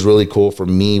 and it was really cool for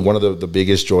me. One of the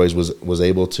biggest joys was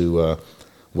able to.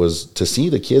 Was to see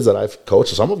the kids that I've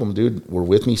coached. Some of them, dude, were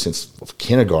with me since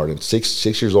kindergarten, six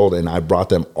years old, and I brought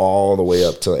them all the way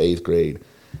up to 8th grade.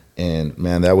 And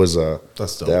man, that was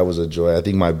a joy. I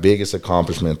think my biggest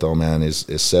accomplishment though, man, is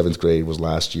 7th grade was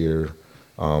last year,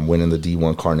 winning the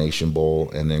D1 Carnation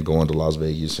Bowl and then going to Las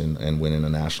Vegas and winning a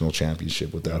national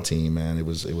championship with that team, man. It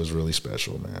was really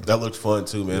special, man. That looked fun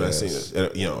too, man. Yes.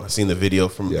 I seen the video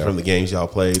from the games y'all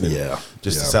played, and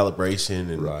the celebration,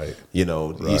 and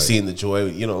you seeing the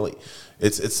joy,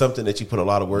 It's something that you put a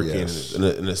lot of work in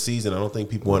a season. I don't think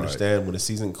people understand when a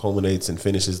season culminates and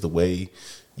finishes the way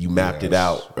you mapped it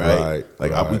out, right?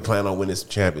 We plan on winning some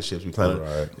championships. We plan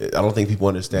on. I don't think people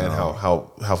understand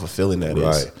how fulfilling that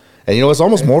is. And it's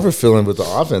almost more fulfilling with the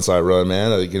offense I run,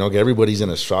 man. Everybody's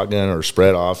in a shotgun or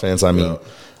spread offense. I mean,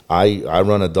 I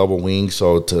run a double wing,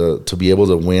 so to be able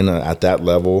to win at that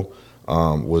level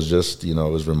was just it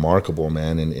was remarkable,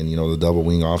 man. And the double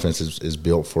wing offense is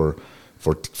built for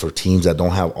teams that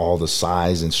don't have all the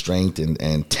size and strength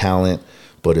and talent,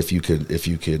 but if you could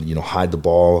hide the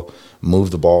ball, move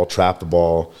the ball, trap the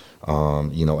ball,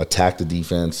 attack the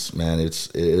defense, man,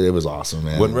 it was awesome,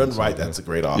 man. When run right, that's a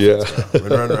great offense. Yeah.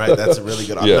 When run right, that's a really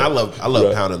good offense. I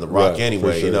love pounding the rock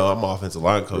anyway. Sure. I'm offensive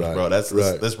line coach, bro. Let's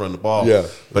run the ball. Yeah.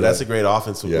 But that's a great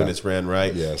offense when it's ran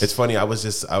right. Yes. It's funny. I was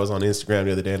on Instagram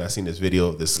the other day and I seen this video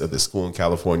of this school in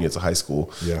California. It's a high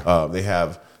school. Yeah. They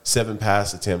have 7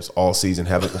 pass attempts all season,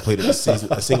 haven't completed a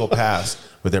seagle pass,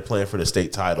 but they're playing for the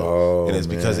state title. And it's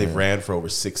because they've ran for over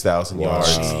 6,000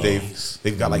 yards.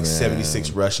 They've got 76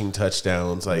 rushing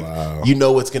touchdowns.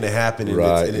 What's going to happen.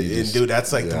 And dude, that's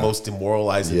the most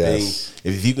demoralizing thing.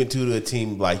 If you can do to a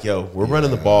team we're running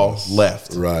the ball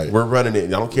left. Right. We're running it.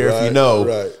 And I don't care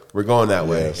if we're going that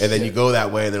way. And then you go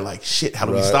that way and they're like, shit, how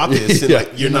do we stop this?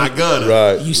 And you're not gonna.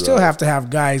 Right. You still have to have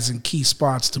guys in key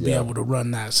spots to be able to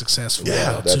run that successfully.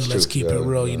 Yeah, too. Let's keep it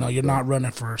real. You're not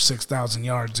running for 6,000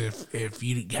 yards if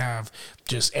you have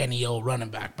just any old running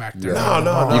back there.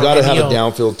 No. You got to have a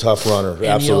downfield tough runner.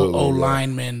 Absolutely. Old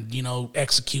lineman,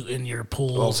 executing your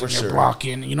pulls and your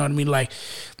blocking. You know what I mean?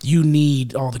 You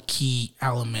need all the key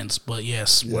elements. But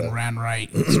yes, when ran right,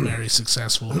 it's very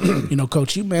successful.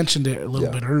 Coach, you mentioned it a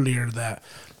little bit earlier that,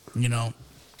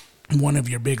 one of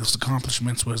your biggest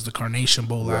accomplishments was the Carnation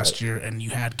Bowl last year, and you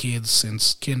had kids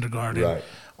since kindergarten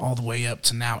all the way up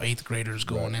to now 8th graders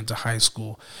going into high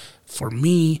school. For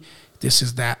me, this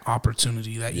is that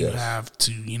opportunity that you have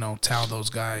to, tell those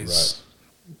guys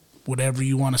whatever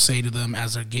you want to say to them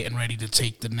as they're getting ready to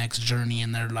take the next journey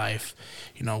in their life.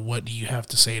 What do you have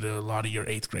to say to a lot of your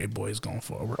 8th grade boys going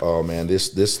forward? Oh, man,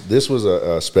 this was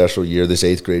a special year, this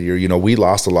 8th grade year. We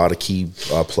lost a lot of key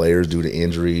players due to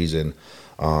injuries and,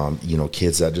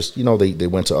 kids that just, they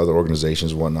went to other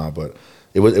organizations and whatnot, but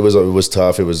it was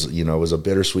tough. It was a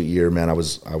bittersweet year, man. I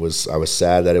was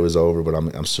sad that it was over, but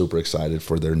I'm super excited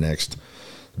for their next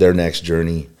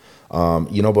journey. But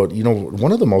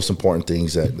one of the most important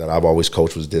things that I've always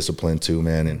coached was discipline too,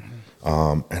 man.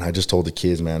 And I just told the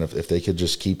kids, man, if they could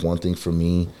just keep one thing from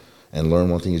me and learn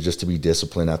one thing, is just to be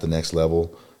disciplined at the next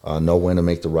level. Know when to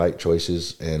make the right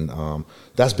choices, and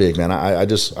that's big, man.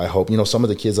 I hope some of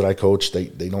the kids that I coach,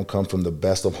 they don't come from the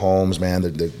best of homes, man.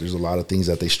 There's a lot of things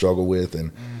that they struggle with,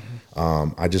 and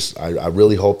I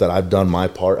really hope that I've done my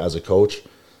part as a coach.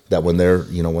 That when they're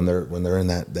in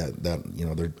that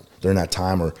they're in that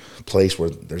time or place where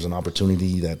there's an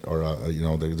opportunity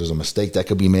there's a mistake that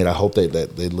could be made. I hope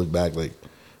that they look back like,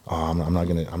 I'm not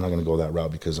gonna go that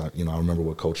route because I remember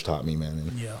what Coach taught me,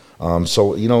 man. And,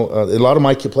 so a lot of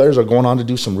my key players are going on to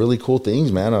do some really cool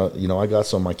things, man. I got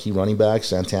some of my key running backs,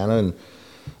 Santana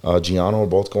and Giano, are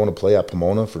both going to play at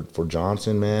Pomona for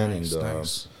Johnson, man. Nice.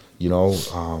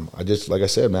 I just, like I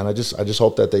said, man, I just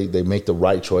hope that they make the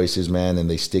right choices, man, and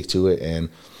they stick to it. And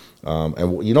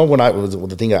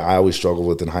the thing I always struggled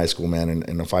with in high school, man,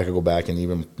 and if I could go back and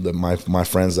even my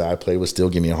friends that I played with still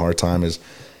give me a hard time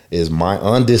is my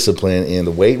undiscipline in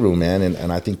the weight room, man.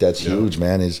 And I think that's huge,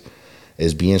 man,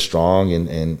 is being strong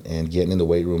and getting in the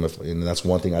weight room. And that's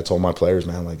one thing I told my players,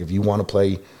 man, if you want to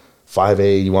play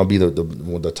 5A, you want to be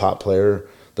the top player,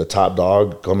 the top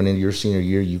dog coming into your senior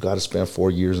year, you got to spend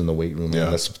 4 years in the weight room,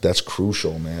 man. That's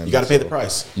crucial, man. You got to pay the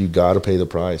price. You got to pay the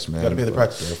price, man. You got to pay the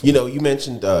price. Definitely. You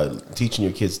mentioned teaching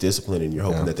your kids discipline, and you're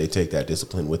hoping that they take that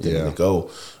discipline with them and they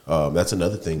go. That's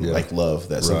another thing, like love,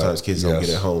 that sometimes kids don't get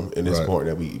at home, and it's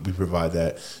important that we provide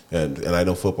that. And I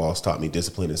know football's taught me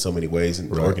discipline in so many ways,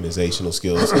 and organizational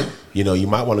skills. You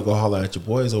might want to go holler at your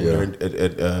boys over there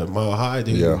at Mile High,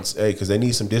 dude. Because they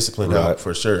need some discipline out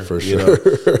for sure. For sure.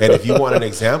 And if you want an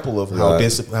example of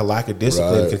how lack of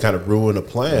discipline can kind of ruin a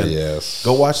plan,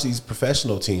 go watch these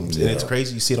professional teams. And it's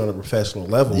crazy you see it on a professional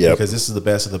level because this is the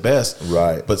best of the best.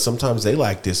 Right. But sometimes they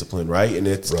lack discipline, right? And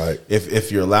it's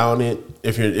if you're allowing it,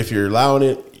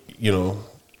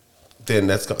 then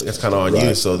that's kind of on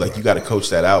you. So like you got to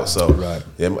coach that out. So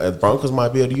the Broncos might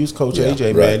be able to use Coach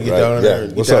AJ, man. Get down there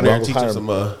and teach him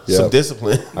some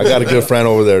discipline. I got a good friend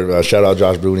over there. Shout out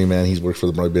Josh Bruni, man. He's worked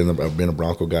for been a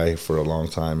Bronco guy for a long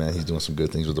time, man. He's doing some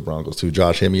good things with the Broncos too.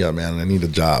 Josh, hit me up, man. I need a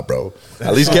job, bro.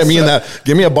 At least get me in that.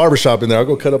 Give me a barbershop in there. I'll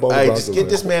go cut up all the Broncos. Just get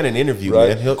this man an interview,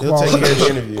 man. He'll take care of the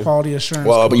interview. Quality assurance.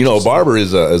 Well, but a barber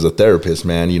is a therapist,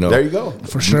 man. There you go.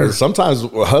 For sure. Sometimes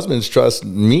husbands trust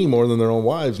me more than their own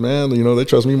wives, man. They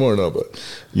trust me more. But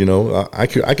I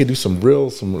could do some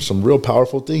real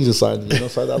powerful things inside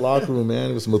that locker room,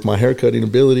 man. With my haircutting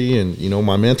ability and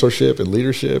my mentorship and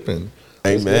leadership and.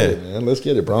 Amen. Let's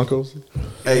get it, Broncos.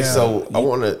 Hey, so I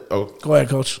want to. Go ahead,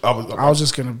 Coach. I was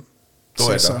just gonna.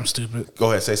 Say something stupid.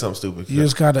 Go ahead, say something stupid. You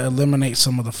just got to eliminate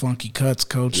some of the funky cuts,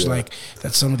 Coach, like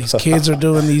that some of these kids are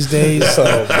doing these days.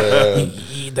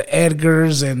 The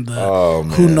Edgars and the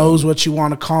who knows what you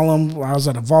want to call them. I was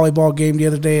at a volleyball game the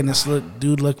other day, and this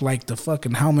dude looked like the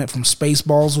fucking helmet from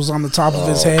Spaceballs was on the top of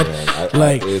his head.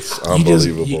 It's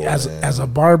unbelievable. As a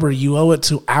barber, you owe it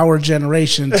to our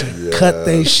generation to cut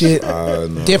their shit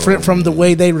different from the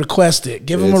way they request it.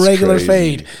 Give them a regular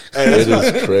fade. It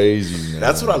is crazy, man.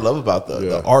 That's what I love about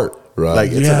the art. Right.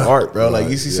 Like it's an art, bro. Like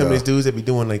you see some of these dudes that be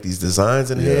doing like these designs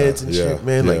and heads and shit,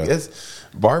 man. Like that's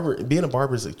being a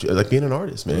barber is like being an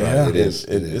artist, man. Yeah, it is.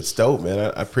 It's dope,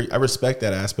 man. I respect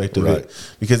that aspect of it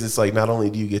because it's like not only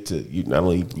do you get to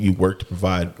you work to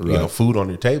provide food on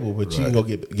your table, but you can go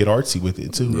get artsy with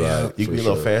it too. Right. You can be a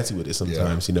little fancy with it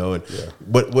sometimes, and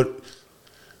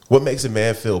what makes a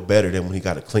man feel better than when he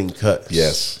got a clean cut?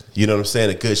 Yes. You know what I'm saying?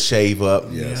 A good shave up.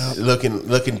 Yes.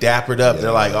 Looking dappered up. They're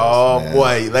like,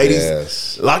 boy,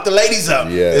 ladies, lock the ladies up.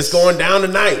 Yes. It's going down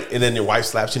tonight. And then your wife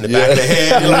slaps you in the back of the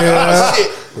head. You're like, oh,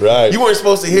 shit. Right. You weren't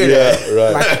supposed to hear that.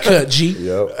 Right. Like a cut, G.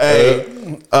 Yep.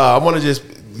 Hey, I want to just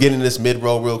get in this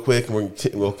mid-roll real quick, and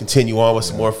we'll continue on with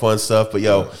some more fun stuff. But,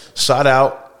 shout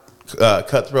out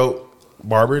Cutthroat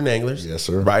Barber and Anglers. Yes,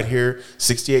 sir. Right here,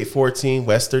 6814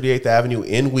 West 38th Avenue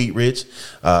in Wheat Ridge.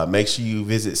 Make sure you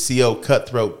visit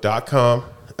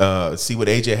cocutthroat.com. See what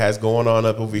AJ has going on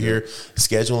up over here.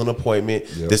 Schedule an appointment.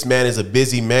 This man is a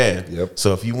busy man.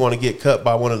 So if you want to get cut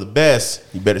by one of the best,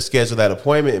 you better schedule that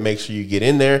appointment and make sure you get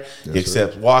in there. He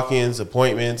accepts walk-ins,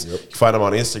 appointments. You find him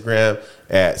on Instagram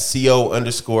at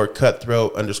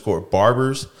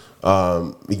co_cutthroat_barbers.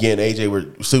 Again, AJ, we're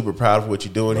super proud of what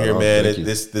you're doing here, man.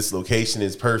 This location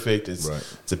is perfect. It's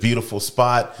a beautiful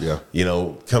spot.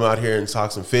 Come out here and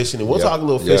talk some fishing, and we'll talk a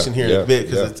little fishing here in a bit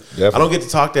because I don't get to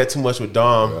talk that too much with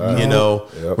Dom.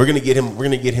 We're gonna get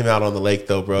him out on the lake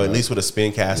though, bro. At least with a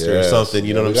spin caster or something.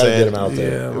 You know what I'm saying? Get him out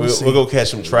there. We'll go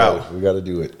catch some trout. We got to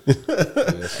do it.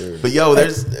 Yes, sir. But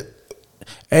there's.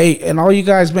 Hey, and all you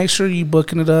guys, make sure you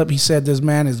booking it up. He said this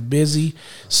man is busy,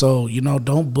 so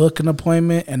don't book an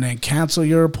appointment and then cancel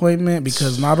your appointment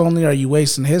because not only are you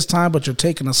wasting his time, but you're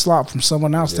taking a slot from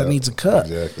someone else that needs a cut.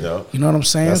 Exactly. You know what I'm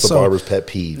saying? That's the barber's pet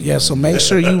peeve. Yeah, so make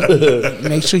sure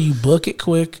you book it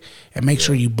quick and make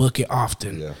sure you book it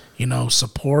often.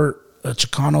 Support a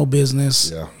Chicano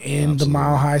business in the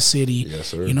Mile High City. Yes,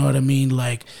 sir. You know what I mean?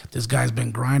 Like, this guy's been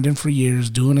grinding for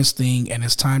years, doing his thing, and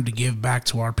it's time to give back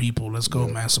to our people. Let's go,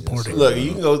 man. Support it. Look,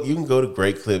 you can go to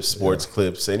Great Clips, Sports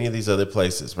Clips, any of these other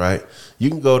places, right?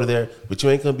 You can go to there, but you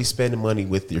ain't gonna be spending money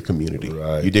with your community.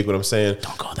 Right. You dig what I'm saying?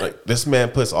 Don't go there. Like, this man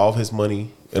puts all of his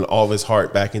money and all of his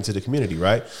heart back into the community,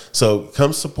 right? So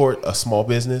come support a small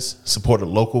business, support a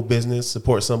local business,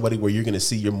 support somebody where you're going to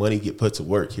see your money get put to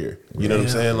work here. You know what I'm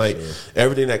saying? Like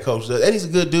everything that Coach does, and he's a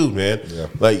good dude, man. Yeah.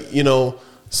 Like,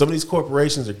 some of these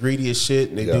corporations are greedy as shit,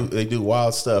 and they do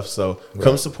wild stuff. So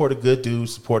come support a good dude,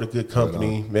 support a good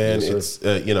company, man. Yes, it's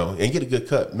and get a good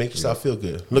cut. Make yourself feel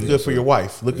good. Look good for your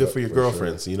wife. Look good for your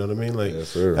girlfriends. You know what I mean? Like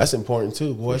that's important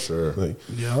too, boy. Like,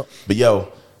 but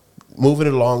moving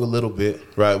it along a little bit,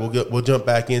 right? We'll jump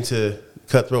back into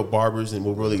Cutthroat Barbers, and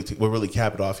we'll really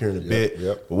cap it off here in a bit.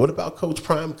 But what about Coach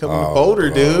Prime coming to Boulder,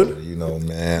 dude?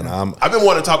 Man, I've been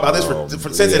wanting to talk about this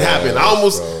since it happened. I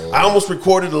almost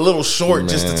recorded a little short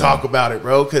just to talk about it,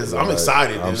 bro, because I'm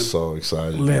excited. I'm so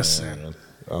excited. Listen,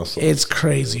 it's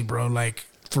crazy, bro. Like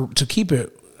to keep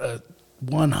it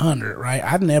 100, right?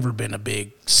 I've never been a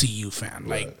big CU fan,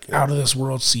 like out of this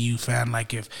world CU fan.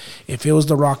 Like if it was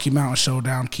the Rocky Mountain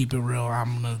Showdown, keep it real,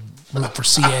 I'm gonna look for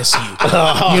CSU.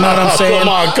 You know what I'm saying? Come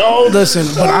on, Coach. Listen,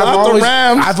 but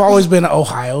I've always been an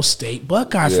Ohio State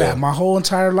Buckeye fan my whole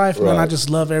entire life, man. I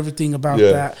just love everything about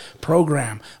that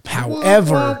program.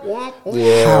 However,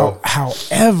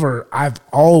 I've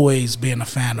always been a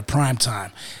fan of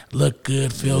primetime. look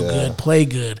good, feel good, play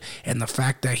good. And the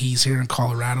fact that he's here in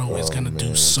Colorado is going to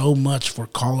do so much for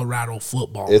Colorado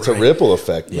football. It's a ripple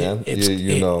effect, man.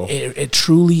 It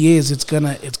truly is. It's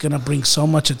gonna bring so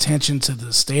much attention to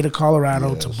the state of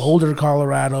Colorado, to Boulder,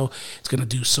 Colorado. It's gonna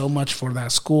do so much for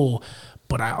that school.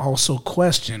 But I also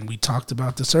question, we talked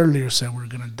about this earlier, said we're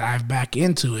gonna dive back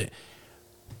into it.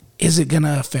 Is it going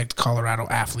to affect Colorado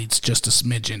athletes just a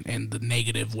smidgen in the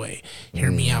negative way? Hear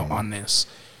me out on this.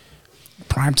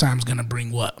 Primetime's going to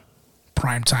bring what?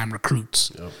 Primetime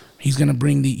recruits. Yep. He's going to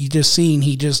bring he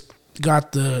just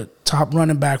got the top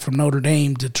running back from Notre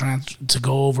Dame to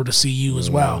go over to CU as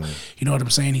well. You know what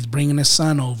I'm saying? He's bringing his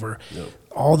son over. Yep.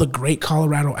 All the great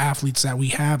Colorado athletes that we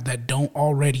have that don't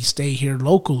already stay here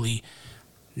locally,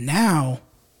 now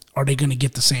are they going to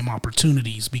get the same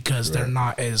opportunities because they're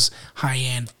not as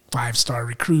high-end 5-star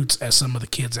recruits as some of the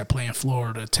kids that play in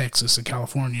Florida, Texas, and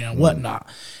California and whatnot.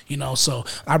 You know, so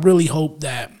I really hope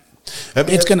that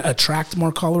it's going to attract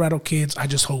more Colorado kids. I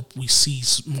just hope we see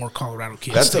more Colorado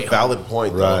kids. That's a valid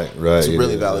point, though. Right. It's a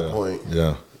really valid point.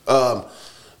 Yeah.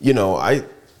 You know, I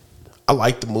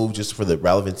like the move just for the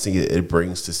relevancy it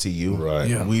brings to CU. Right.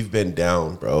 Yeah. We've been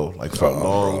down, bro, like for a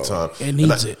long time. It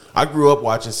needs it. I grew up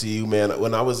watching CU, man.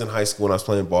 When I was in high school, when I was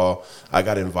playing ball, I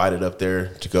got invited up there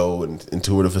to go and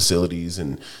tour the facilities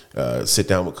and sit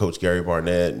down with Coach Gary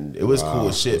Barnett. And it was cool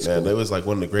as shit, man. Cool. It was like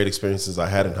one of the great experiences I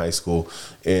had in high school.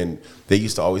 And they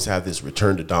used to always have this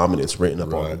return to dominance written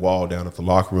up on the wall down at the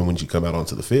locker room when you come out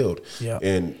onto the field. Yeah.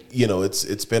 And, you know,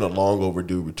 it's been a long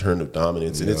overdue return of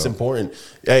dominance. And it's important.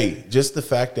 Hey, just the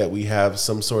fact that we have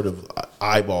some sort of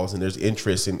eyeballs and there's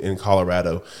interest in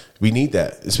Colorado, we need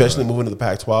that, especially moving to the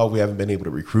Pac-12. We haven't been able to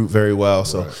recruit very well.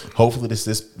 So hopefully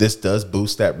this does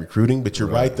boost that recruiting. But you're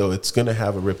right, though. It's going to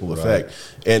have a ripple effect.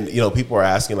 And, you know, people are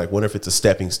asking, like, what if it's a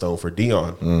stepping stone for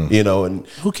Dion? You know, and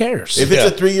who cares? If it's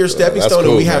a 3-year stepping stone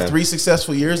and we have 3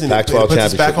 successful years and it puts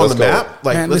us back on the map,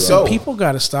 like, let's go. People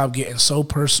got to stop getting so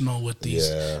personal with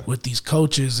these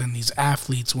coaches and these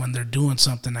athletes when they're doing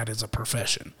something that is a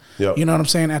profession. Yep. You know what I'm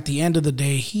saying? At the end of the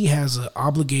day, he has an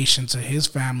obligation to his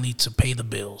family to pay the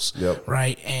bills,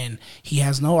 right? And he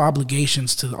has no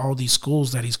obligations to all these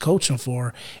schools that he's coaching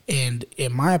for. And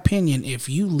in my opinion, if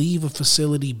you leave a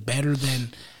facility better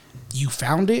than you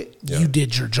found it, you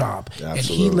did your job. Absolutely. And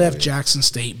he left Jackson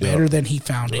State better than he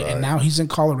found it. And now he's in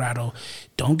Colorado.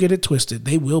 Don't get it twisted.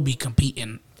 They will be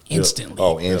competing instantly.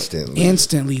 Oh, instantly.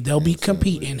 Instantly. They'll be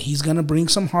competing. He's going to bring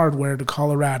some hardware to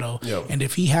Colorado. And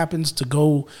if he happens to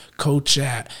go coach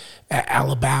at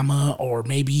Alabama or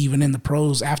maybe even in the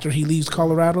pros after he leaves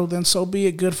Colorado, then so be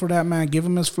it. Good for that man. Give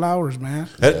him his flowers, man.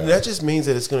 That just means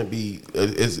that it's going to be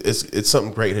it's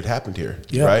something great had happened here,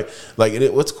 right? Like,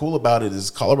 and what's cool about it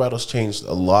is Colorado's changed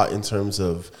a lot in terms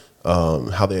of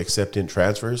how they accept in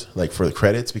transfers, like for the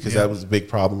credits, because that was a big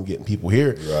problem getting people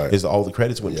here. Is all the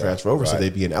credits wouldn't transfer over, so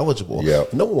they'd be ineligible.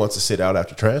 No one wants to sit out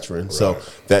after transferring, so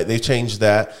that they've changed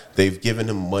that. They've given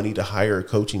him money to hire a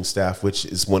coaching staff, which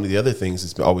is one of the other things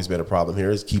that's always been a problem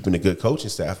here, is keeping a good coaching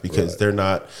staff, because they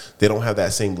don't have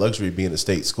that same luxury of being a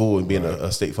state school and being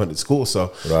a state funded school.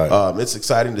 So it's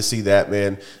exciting to see that,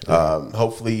 man.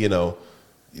 Hopefully, you know,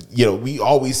 we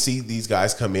always see these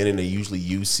guys come in and they usually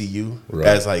use CU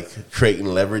as like creating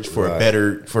leverage for a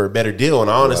better deal.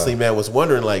 And I honestly, man, was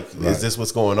wondering, like, is this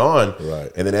what's going on?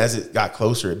 And then as it got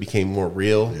closer, it became more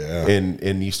real.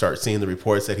 And you start seeing the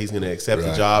reports that he's going to accept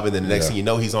the job. And then the next thing you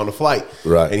know, he's on the flight.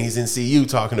 And he's in CU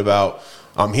talking about,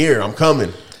 I'm here, I'm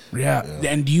coming.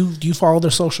 And do you follow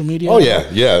their social media? Oh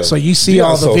yeah. So you see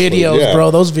all the videos, bro.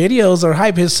 Those videos are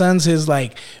hype. His son's his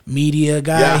like media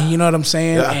guy. You know what I'm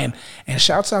saying? And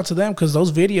shouts out to them, because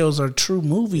those videos are true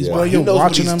movies, bro. You're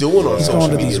watching them. He's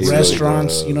going to these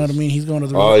restaurants. You know what I mean? He's going to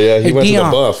the. He went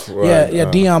Dion, to the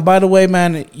buff. Dion. By the way,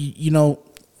 man, you know,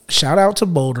 shout out to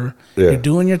Boulder. You're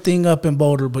doing your thing up in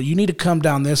Boulder, but you need to come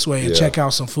down this way and check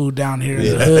out some food down here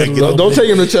in the hood. Don't take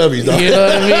him to Chubby's. You know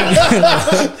what I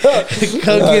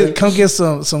mean? come get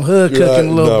some hood cooking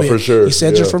a little bit. For sure. You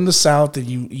said you're from the South, and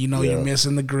you know you're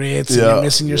missing the grits and you're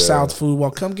missing your South food.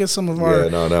 Well, come get some of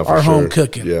our home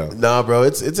cooking. Nah, bro,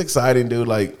 it's exciting, dude.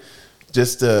 Like,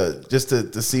 just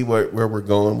to see where we're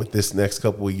going with this next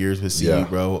couple of years with CU,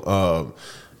 bro.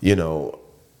 You know,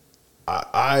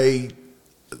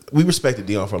 we respected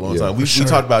Dion for a long time. We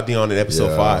talked about Dion in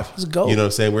episode 5. Let's go. You know what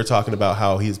I'm saying? We're talking about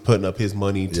how he's putting up his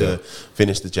money to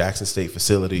finish the Jackson State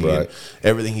facility and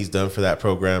everything he's done for that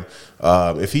program.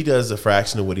 If he does a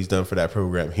fraction of what he's done for that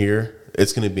program here,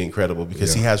 it's going to be incredible,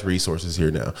 because he has resources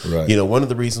here now. You know, one of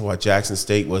the reasons why Jackson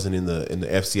State wasn't in the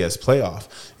FCS playoff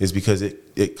is because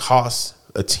it costs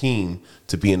a team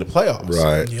to be in the playoffs.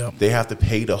 Right. Yep. They have to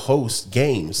pay to host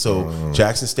games. So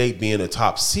Jackson State being a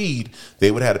top seed,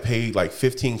 they would have to pay like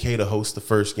 $15K to host the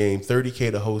first game,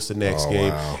 $30K to host the next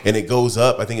game. Wow. And it goes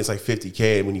up. I think it's like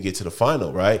 $50K when you get to the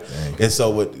final, right? Dang. And so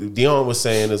what Dion was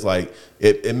saying is like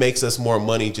it makes us more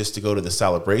money just to go to the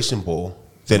Celebration Bowl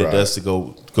than it does to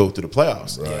go through the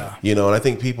playoffs. Right. Yeah. You know, and I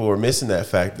think people are missing that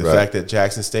fact. The fact that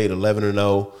Jackson State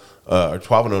 11-0 or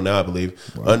 12-0 now, I believe,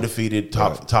 undefeated,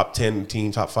 top 10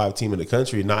 team, top 5 team in the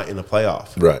country, not in the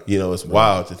playoff. Right. You know, it's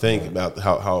wild to think about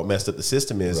how messed up the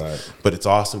system is. Right. But it's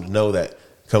awesome to know that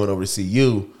coming over to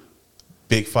CU,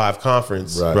 Big 5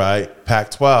 conference, right?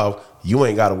 Pac-12, you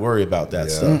ain't got to worry about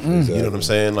that stuff. Exactly. You know what I'm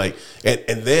saying? Like,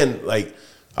 and then like.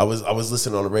 I was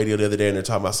listening on the radio the other day, and they're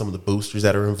talking about some of the boosters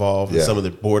that are involved, and some of the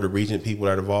board of regent people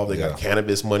that are involved. They got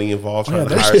cannabis money involved, trying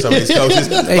to hire some of these coaches.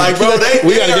 Like, bro,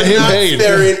 we got to get him paid.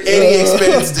 Sparing any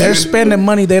expense. They're spending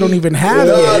money they don't even have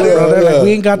yet, bro. They're like,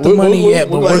 we ain't got the money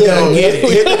yet, but we're gonna get it.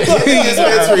 Hit the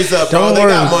dispensaries up, bro. They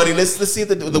got money. Let's see if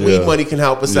the weed money can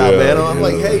help us out, man. I'm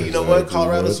like, hey, you know what?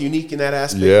 Colorado's unique in that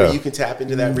aspect where you can tap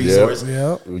into that resource.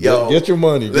 Yo, get your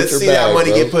money. Let's see that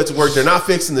money get put to work. They're not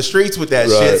fixing the streets with that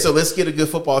shit, so let's get a good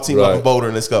football team up in Boulder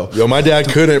and let's go. Yo, my dad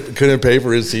couldn't pay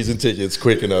for his season tickets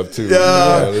quick enough too.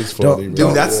 It's funny,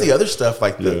 dude. That's the other stuff.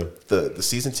 Like the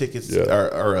season tickets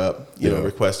are up. You know,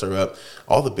 requests are up.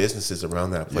 All the businesses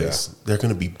around that place, they're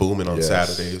going to be booming on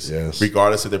Saturdays,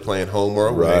 regardless if they're playing home or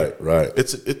away. Right.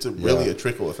 It's really a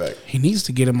trickle effect. He needs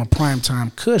to get him a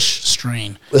primetime Kush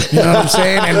strain. You know what I'm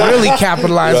saying? And really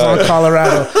capitalize on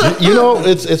Colorado. You know,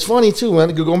 it's funny too,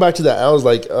 man. Going back to that, I was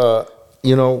like.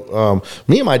 You know,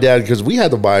 me and my dad, because we had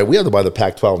to buy the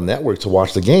Pac-12 network to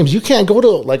watch the games. You can't go to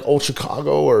like Old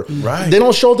Chicago or they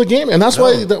don't show the game, and that's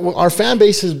why our fan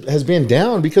base has been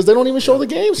down because they don't even show the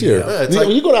games here. Yeah,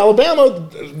 you go to Alabama,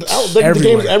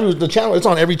 the channel, it's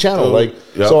on every channel.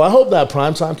 So I hope that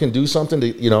primetime can do something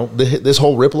to this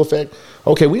whole ripple effect.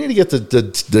 Okay, we need to get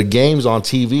the games on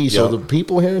TV so the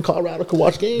people here in Colorado can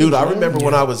watch games. Dude, I remember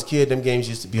when I was a kid, them games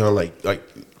used to be on like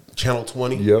Channel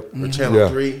 20 or Channel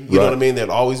 3. You know what I mean? They'd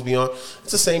always be on.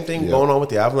 It's the same thing going on with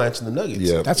the Avalanche and the Nuggets.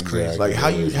 Yeah, that's crazy. Like how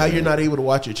you're not able to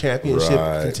watch your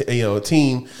championship,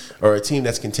 team or a team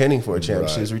that's contending for a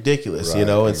championship is ridiculous. You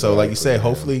know, and so like you say,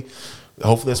 hopefully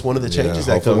that's one of the changes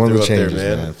that come through up there,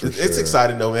 man. It's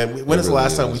exciting though, man. When is the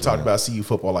last time we talked about CU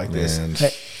football like this?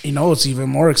 Hey, you know what's even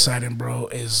more exciting, bro,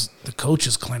 is the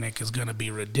coaches clinic is going to be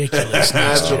ridiculous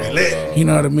next year. You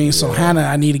know what I mean? So Hannah,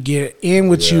 I need to get in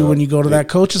with you when you go to that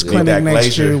coaches clinic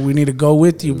next year. We need to go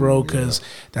with you, bro, because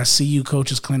that CU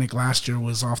coaches clinic last year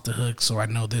was off the hook. So I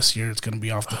know this year it's going to be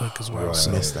off the hook as well.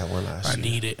 So I missed that one last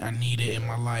year. I need it in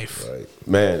my life.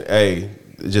 Man, hey,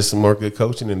 just some more good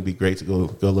coaching and it'd be great to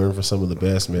go learn from some of the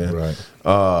best, man.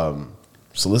 Right.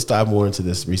 So let's dive more into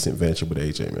this recent venture with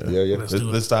AJ, man. Yeah.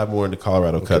 Let's dive more into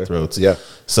Colorado Cutthroats. Yeah.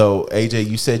 So AJ,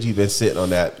 you said you've been sitting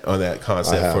on that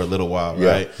concept for a little while,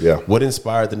 right? Yeah. What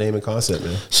inspired the name and concept,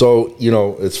 man? So,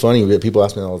 it's funny, people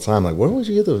ask me all the time, like, where would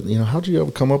you get how'd you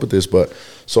ever come up with this? But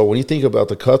so when you think about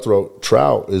the cutthroat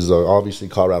trout is obviously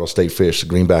Colorado state fish, the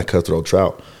greenback cutthroat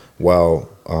trout. While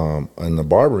in the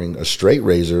barbering, a straight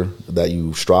razor that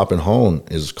you strop and hone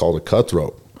is called a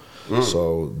cutthroat.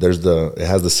 So it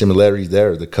has the similarities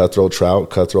there, the cutthroat trout,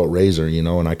 cutthroat razor,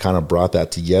 and I kind of brought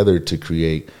that together to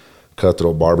create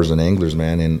Cutthroat Barbers and Anglers,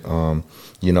 man. And,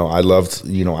 I loved,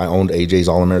 I owned AJ's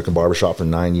All-American Barbershop for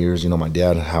 9 years. My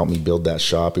dad helped me build that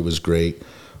shop. It was great.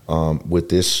 With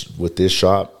this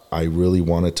shop, I really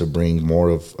wanted to bring more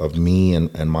of me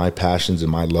and my passions and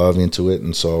my love into it.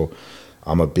 And so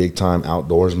I'm a big-time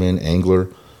outdoorsman, angler.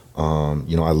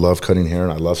 I love cutting hair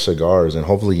and I love cigars, and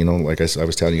hopefully, like I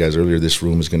was telling you guys earlier, this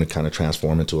room is going to kind of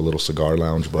transform into a little cigar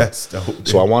lounge. But that's dope, dude.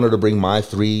 So I wanted to bring my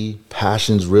 3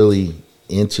 passions really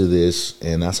into this,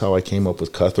 and that's how I came up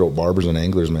with Cutthroat Barbers and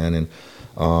Anglers, man. And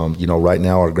right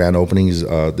now our grand opening is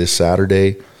this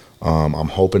Saturday. I'm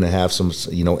hoping to have some,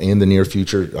 in the near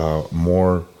future,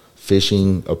 more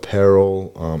fishing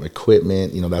apparel,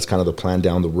 equipment. That's kind of the plan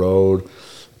down the road.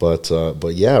 But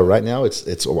yeah, right now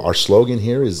it's our slogan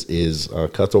here is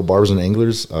Cutthroat Barbers and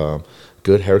Anglers,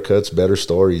 good haircuts, better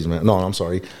stories, man. No, I'm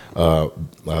sorry,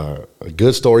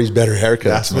 good stories, better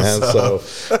haircuts, man. So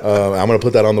I'm gonna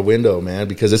put that on the window, man,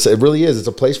 because it really is. It's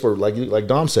a place for like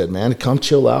Dom said, man, come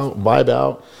chill out, vibe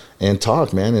out, and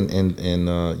talk, man,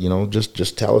 and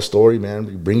just tell a story,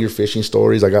 man. Bring your fishing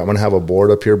stories. I'm gonna have a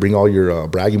board up here. Bring all your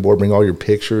bragging board. Bring all your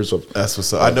pictures of. That's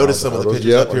what's up. I noticed some of the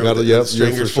pictures up here. With the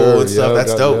stringers full and stuff.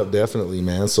 That's dope. Definitely,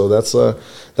 man. So that's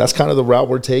kind of the route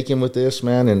we're taking with this,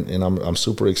 man. And I'm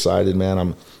super excited,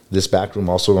 man. this back room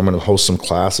also, I'm going to host some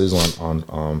classes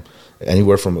on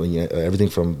anywhere from everything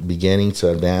from beginning to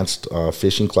advanced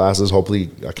fishing classes.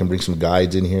 Hopefully, I can bring some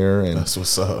guides in here, and that's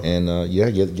what's up. And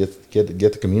get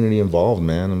the community involved,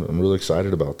 man. I'm really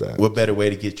excited about that. What better way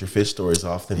to get your fish stories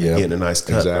off than getting a nice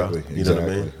cut, exactly, bro? You know what I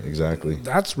mean? Exactly.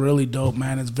 That's really dope,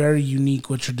 man. It's very unique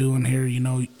what you're doing here. You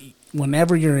know,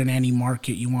 whenever you're in any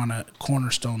market, you want to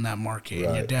cornerstone that market,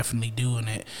 and you're definitely doing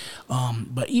it.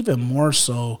 But even more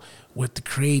so with the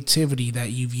creativity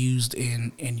that you've used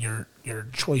in your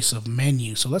choice of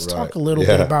menu. So let's talk a little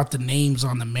bit about the names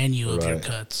on the menu of your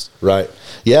cuts. Right.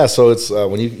 Yeah, so it's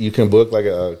when you can book, like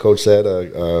Coach said,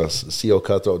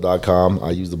 cocutthroat.com.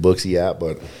 I use the Booksy app,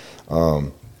 but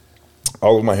all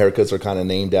of my haircuts are kind of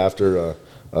named after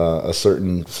a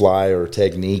certain fly or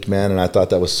technique, man, and I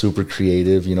thought that was super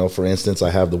creative. You know, for instance, I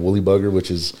have the woolly bugger,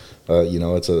 which is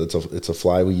it's a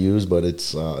fly we use, but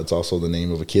it's also the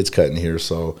name of a kid's cut in here.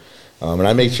 So, and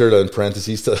I make sure to, in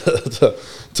parentheses,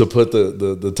 to put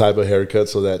the type of haircut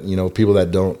so that, you know, people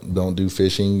that don't do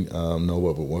fishing know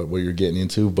what you're getting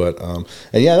into. But and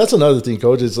yeah, that's another thing,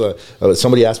 Coach. Is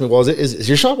somebody asked me, well, is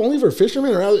your shop only for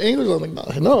fishermen or anglers? I'm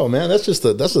like, no, man, that's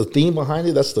the theme behind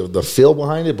it. That's the feel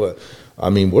behind it. But I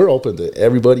mean, we're open to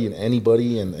everybody and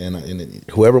anybody, and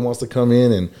whoever wants to come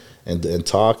in and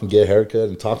talk and get a haircut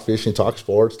and talk fishing, talk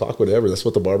sports, talk whatever. That's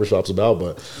what the barbershop's about.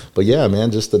 But yeah,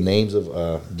 man, just the names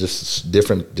of just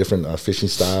different fishing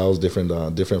styles,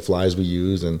 different flies we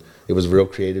use, and it was real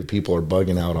creative. People are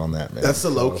bugging out on that, man. That's the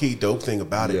low key dope thing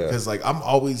about it, because like I'm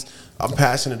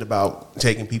passionate about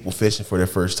taking people fishing for their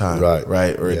first time,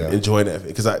 right, or enjoying that,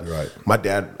 because my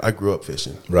dad, I grew up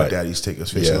fishing. My dad used to take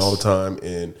us fishing all the time,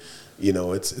 and you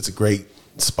know, it's a great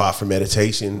spot for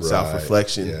meditation,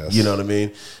 self-reflection, you know what I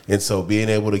mean? And so being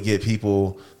able to get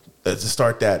people to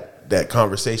start that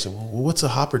conversation, well, what's a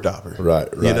hopper dobber? You know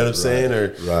what I'm saying?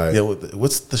 Or you know,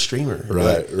 what's the streamer?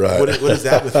 What is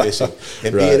that with fishing?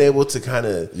 And being able to kind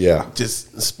of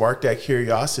just spark that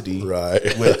curiosity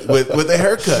with a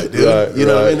haircut, dude. You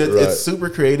know what I mean? It's super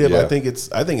creative. I think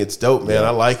it's dope, man. I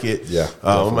like it.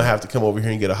 I'm gonna have to come over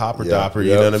here and get a hopper dobber.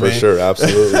 You know what I mean? For sure,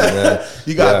 absolutely, man.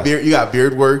 you got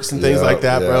beard works and things like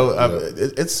that, bro.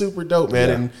 It's super dope, man.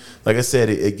 And like I said,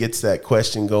 it gets that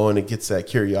question going. It gets that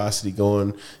curiosity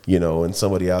going. You know, and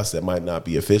somebody else that might not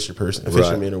be a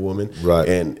fisherman or woman,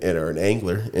 and or an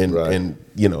angler, and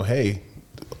you know, hey,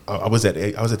 I was at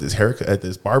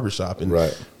this barbershop, and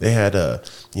they had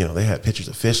they had pictures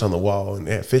of fish on the wall, and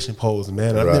they had fishing poles, and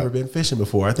man, I've never been fishing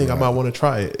before. I think I might want to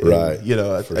try it. And, you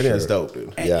know, I think that's dope,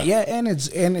 dude. And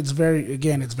it's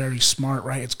very smart,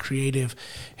 right? It's creative.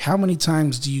 How many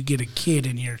times do you get a kid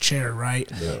in your chair, right?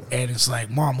 And it's like,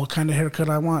 Mom, what kind of haircut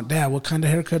I want? Dad, what kind of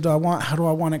haircut do I want? How do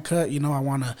I want it cut? You know, I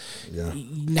want to.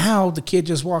 Now the kid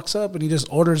just walks up and he just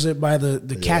orders it by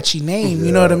the catchy name.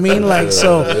 You know what I mean? Like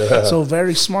so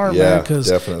very smart, man. Because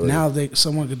now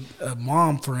a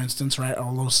mom, for instance, right?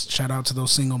 All those, shout out to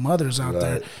those single mothers out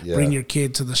there. Bring your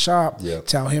kid to the shop.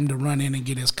 Tell him to run in and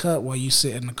get his cut while you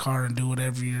sit in the car and do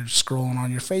whatever you're scrolling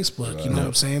on your Facebook. You know what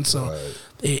I'm saying? So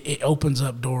it opens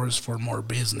up doors for more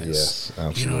business. Yes,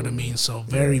 absolutely. You know what I mean? So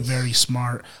very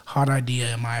smart, hot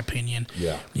idea in my opinion.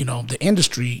 You know, the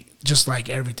industry, just like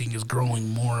everything, is growing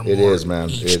more and more. It is, man.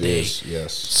 Each day.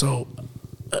 Yes. So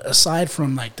aside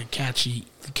from like the catchy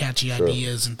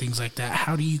ideas and things like that,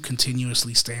 how do you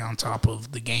continuously stay on top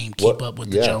of the game, keep up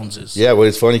with the Joneses? Yeah, well,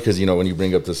 it's funny because, you know, when you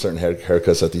bring up the certain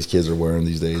haircuts that these kids are wearing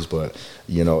these days, but,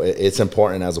 you know, it's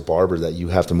important as a barber that you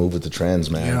have to move with the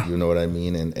trends, man. You know what I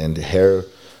mean? And hair,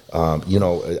 you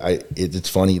know, it's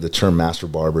funny, the term master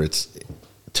barber, it's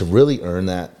to really earn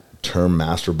that term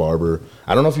master barber,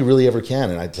 I don't know if you really ever can,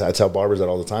 and I tell barbers that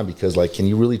all the time, because like, can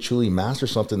you really truly master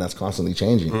something that's constantly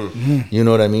changing? You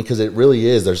know what I mean? Because it really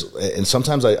is. And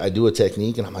sometimes I do a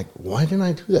technique and I'm like, why didn't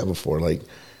I do that before? Like,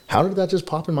 how did that just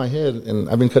pop in my head? And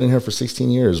I've been cutting hair for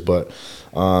 16 years, but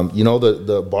you know,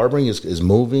 the barbering is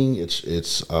moving.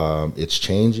 It's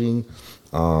changing.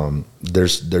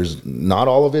 There's not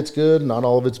all of it's good, not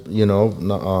all of it's, you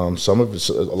know, some of it's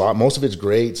most of it's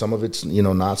great, some of it's, you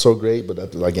know, not so great, but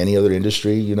that's like any other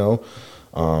industry, you know.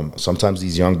 Sometimes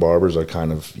these young barbers are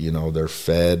kind of, you know, they're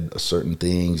fed certain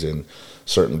things and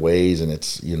certain ways, and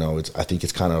it's, you know, I think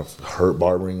it's kind of hurt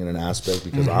barbering in an aspect,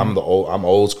 because I'm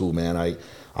old school, man.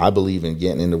 I believe in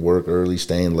getting into work early,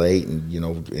 staying late, and, you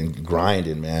know, and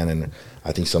grinding, man. And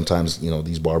I think sometimes, you know,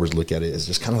 these barbers look at it as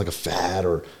just kind of like a fad,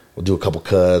 or we'll do a couple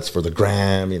cuts for the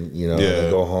gram, and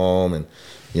and go home. And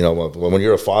when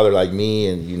you're a father like me,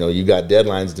 and you got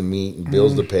deadlines to meet and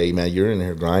bills to pay, man, you're in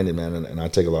there grinding, man, and I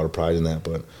take a lot of pride in that.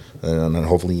 But and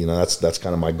hopefully, that's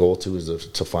kind of my goal too, is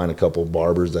to find a couple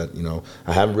barbers that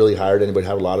I haven't really hired anybody. I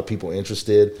have a lot of people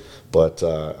interested, but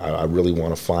I really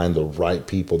want to find the right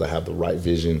people that have the right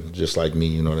vision, just like me.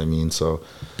 You know what I mean? So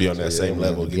be on that same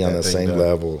level. Be on that same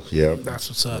level. Yeah, that's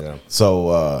what's up. Yeah.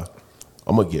 So.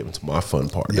 I'm gonna get into my fun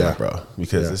part now, bro,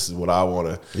 because this is what I want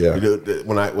to. Yeah.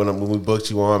 When we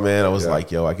booked you on, man, I was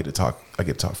like, yo, I get to talk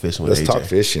fishing with AJ. Let's talk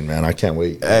fishing, man. I can't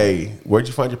wait. Hey, where'd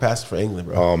you find your passion for angling,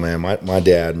 bro? Oh man, my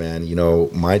dad, man.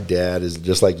 My dad is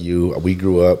just like you. We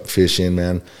grew up fishing,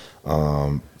 man.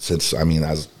 Since I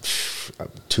was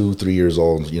 2-3 years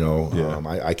old.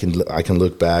 I can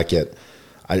look back at.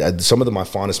 Some of my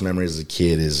fondest memories as a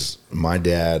kid is my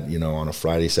dad, on a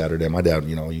Friday, Saturday. My dad,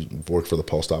 he worked for the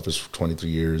post office for 23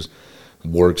 years,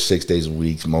 worked 6 days a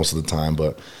week most of the time.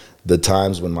 But the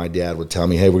times when my dad would tell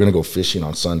me, hey, we're going to go fishing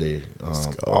on Sunday.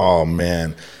 Oh,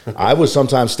 man. I would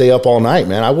sometimes stay up all night,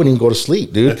 man. I wouldn't even go to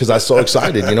sleep, dude, because I was so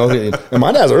excited, And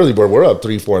my dad's early bird. We're up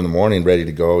 3-4 in the morning ready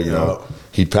to go,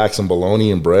 He'd pack some bologna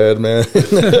and bread, man.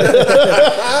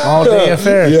 All day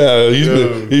affair. Yeah,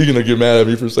 he's gonna get mad at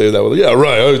me for saying that. Yeah,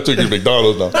 right. I took you to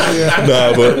McDonald's now.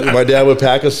 Nah, but my dad would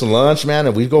pack us some lunch, man,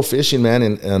 and we'd go fishing, man.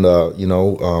 And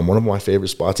one of my favorite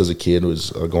spots as a kid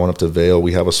was going up to Vail.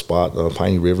 We have a spot,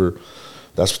 Piney River.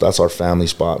 That's our family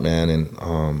spot, man.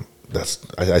 And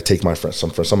I take my friends,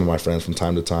 some of my friends from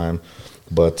time to time.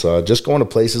 But just going to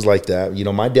places like that,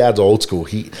 my dad's old school.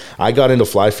 I got into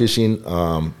fly fishing,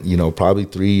 probably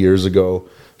 3 years ago,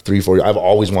 3-4 years. I've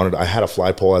always wanted. I had a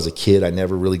fly pole as a kid. I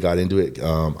never really got into it.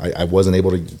 I wasn't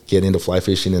able to get into fly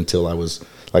fishing until I was,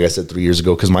 like I said, 3 years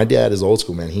ago. Because my dad is old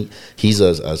school, man. He's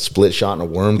a split shot and a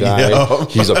worm guy.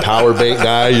 He's a power bait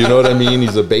guy. You know what I mean?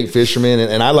 He's a bait fisherman,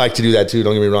 and I like to do that too.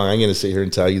 Don't get me wrong. I'm going to sit here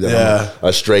and tell you that I'm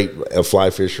a straight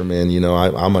fly fisherman.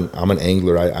 I'm an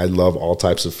angler. I love all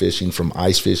types of fishing, from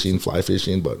ice fishing, fly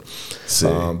fishing.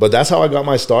 But that's how I got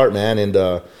my start, man. And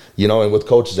and with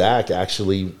Coach Zach,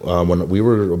 actually, when we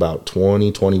were about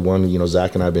 20, 21,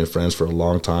 Zach and I have been friends for a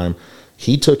long time.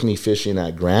 He took me fishing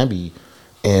at Granby.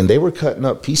 And they were cutting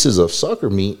up pieces of sucker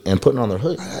meat and putting on their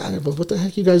hook. But what the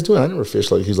heck you guys doing? I never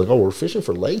fished like. He's like, oh, we're fishing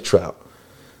for lake trout.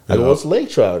 I go, what's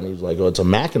lake trout? And he's like, oh, it's a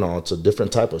Mackinaw. It's a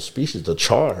different type of species. It's a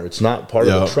char. It's not part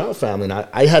of the trout family. And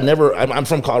I had never. I'm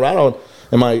from Colorado.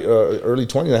 In my early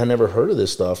 20s, I had never heard of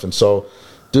this stuff. And so,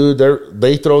 dude,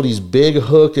 they throw these big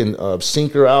hook and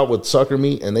sinker out with sucker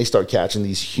meat, and they start catching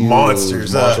these huge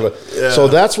monsters. So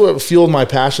that's what fueled my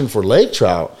passion for lake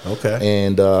trout. Okay.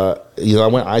 And I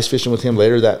went ice fishing with him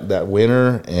later that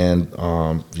winter, and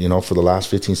for the last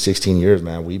 15, 16 years,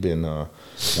 man, we've been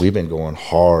going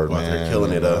hard, man. They're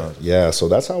killing it up. Yeah, so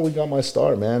that's how we got my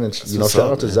start, man. And shout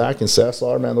out to Zach and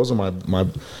Cesar, man. Those are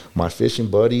my fishing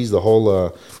buddies. The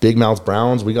whole Big Mouth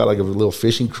Browns. We got like a little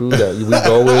fishing crew that we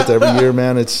go with every year,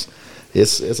 man.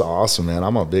 It's awesome, man.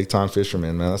 I'm a big time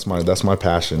fisherman, man. That's my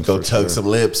passion. Go tug some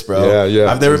lips, bro.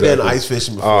 Yeah. I've never been ice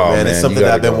fishing before, man. It's something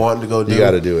that I've been wanting to go do. You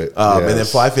got to do it. And then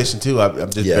fly fishing too. I'm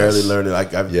just barely learning.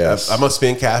 I'm a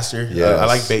spin caster. I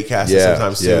like bait casting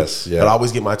sometimes too. But I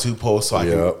always get my 2 poles so I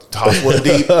can toss one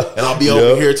deep, and I'll be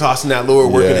over here tossing that lure,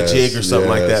 working a jig or something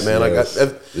like that, man.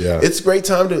 It's a great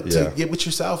time to get with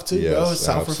yourself too, bro. It's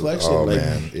self-reflection. Oh,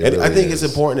 man. And I think it's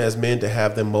important as men to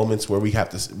have them moments where we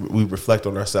reflect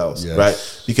on ourselves.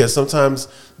 Right? Because sometimes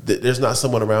there's not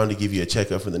someone around to give you a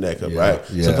checkup for the neck up, right?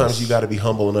 Yes. Sometimes you got to be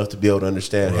humble enough to be able to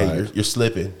understand, hey, you're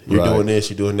slipping, you're doing this,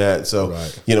 you're doing that. So,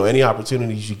 any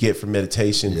opportunities you get for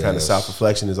meditation, kind of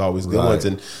self-reflection is always good ones.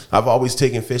 And I've always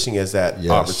taken fishing as that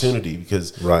opportunity,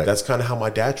 because that's kind of how my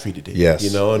dad treated it.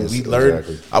 And we learned.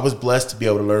 Exactly. I was blessed to be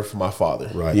able to learn from my father.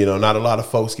 Right. Not a lot of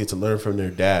folks get to learn from their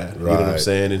dad. You know what I'm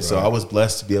saying? And so I was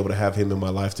blessed to be able to have him in my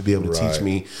life to be able to teach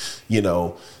me,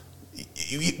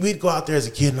 we'd go out there as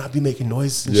a kid and I'd be making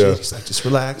noises and shit. He's like, just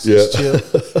relax, just chill.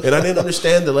 And I didn't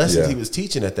understand the lessons he was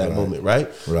teaching at that moment, right?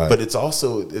 But it's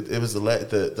also, it was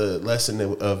the lesson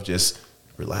of just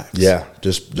relax. Yeah,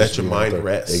 just let your mind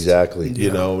rest. Exactly.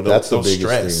 That's the biggest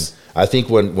stress. Thing. I think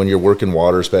when you're working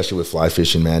water, especially with fly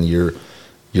fishing, man, you're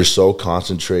so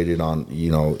concentrated on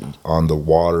on the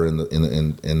water and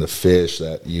the fish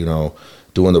that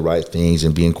doing the right things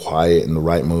and being quiet and the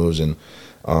right moves, and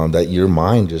that your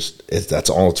mind that's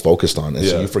all it's focused on, and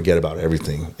so you forget about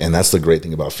everything. And that's the great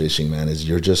thing about fishing, man, is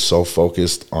you're just so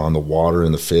focused on the water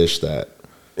and the fish that.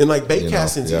 And like bait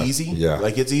casting's easy.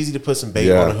 Like it's easy to put some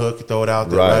bait on a hook, throw it out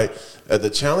there, right? The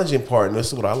challenging part, and this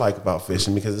is what I like about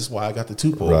fishing, because this is why I got the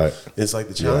 2-pole. Right. It's like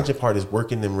the challenging part is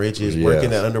working them ridges,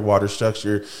 working that underwater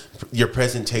structure, your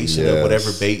presentation of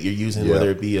whatever bait you're using, whether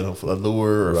it be a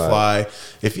lure or a fly.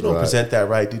 If you don't present that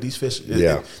right, dude, these fish,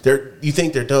 you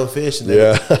think they're dumb fish, and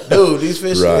dude, these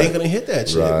fish ain't gonna hit that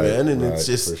shit, man. And it's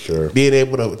just being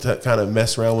able to kind of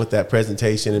mess around with that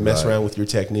presentation and mess around with your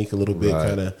technique a little bit,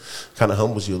 kind of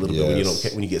humbles you a little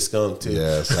bit when you get skunked too.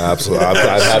 Yes, absolutely.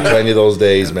 I've had plenty of those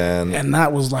days, man. And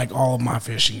that was like all of my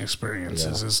fishing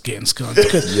experiences is getting skunked.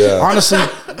 Because honestly,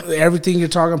 everything you're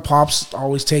talking, Pops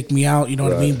always take me out. You know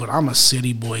what I mean? But I'm a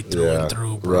city boy through and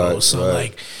through, bro. So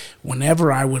like,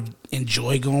 whenever I would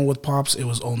enjoy going with Pops, it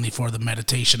was only for the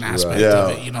meditation aspect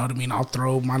of it. You know what I mean? I'll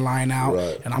throw my line out,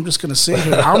 and I'm just gonna sit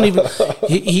here. I don't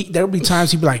even. There'll be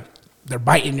times he'd be like, "They're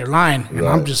biting your line," and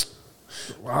I'm just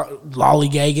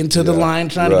lollygagging to the line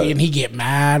trying to get, and he get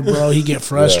mad, bro. He get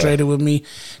frustrated with me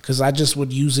because I just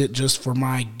would use it just for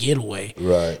my getaway.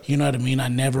 You know what I mean? I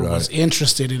never was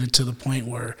interested in it to the point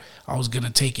where I was gonna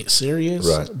take it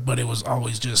serious. But it was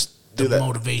always just the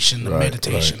motivation, the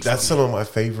meditation. That's some of my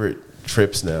favorite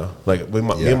trips now. Like me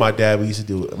and my dad, we used to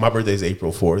do. My birthday is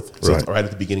April 4th, so it's right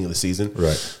at the beginning of the season.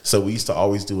 So we used to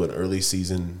always do an early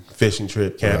season fishing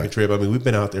trip, camping trip. I mean, we've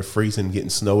been out there freezing, getting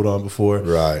snowed on before.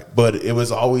 But it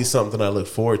was always something I looked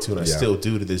forward to, and I still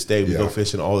do to this day. We go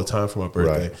fishing all the time for my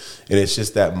birthday, and it's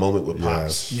just that moment with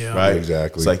Pops. Right?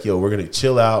 Exactly. It's like, yo, we're gonna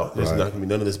chill out. There's not gonna be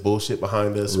none of this bullshit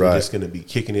behind us. We're just gonna be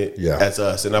kicking it as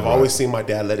us. And I've always seen my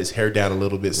dad let his hair down a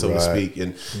little bit, so to speak,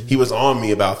 and he was on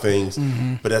me about things.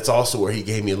 But that's also where he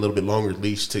gave me a little bit longer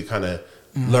leash to kind of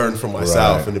learn from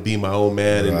myself and to be my own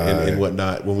man and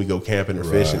whatnot when we go camping or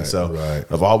fishing. So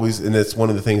I've always, and it's one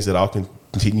of the things that I'll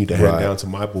continue to hand down to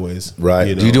my boys. You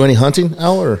know? Do you do any hunting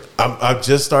now, or? I've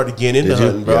just started getting into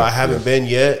hunting, bro. I haven't been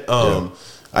yet.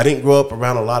 I didn't grow up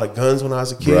around a lot of guns when I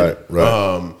was a kid.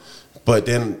 But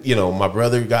then, you know, my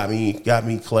brother got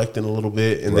me collecting a little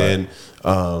bit, and then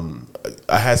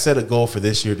I had set a goal for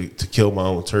this year to kill my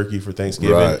own turkey for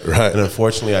Thanksgiving, and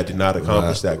unfortunately, I did not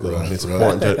accomplish that goal. And it's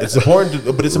important.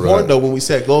 It's important though when we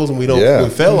set goals and we don't we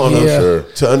fail on them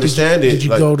to understand it. Did you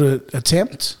go to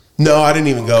attempt? No, I didn't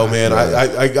even go, man.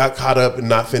 I got caught up in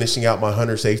not finishing out my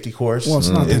hunter safety course. Well, it's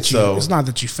not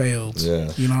that you failed.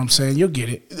 You know what I'm saying? You'll get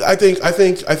it. I think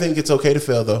it's okay to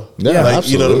fail though. Like,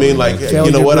 you know what I mean? Like,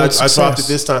 you know what? I dropped it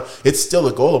this time. It's still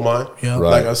a goal of mine.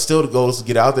 Like, the goal is to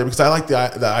get out there because I like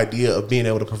the idea of being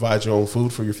able to provide your own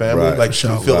food for your family. Like,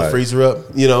 you fill the freezer up.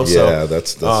 You know,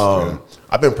 that's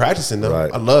I've been practicing though.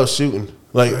 I love shooting.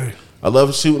 Like. I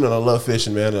love shooting and I love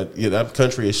fishing, man. That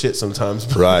country is shit sometimes.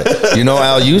 You know,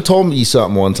 Al, you told me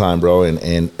something one time, bro,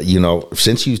 and you know,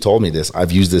 since you told me this,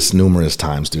 I've used this numerous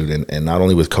times, dude, and not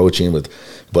only with coaching,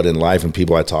 but in life and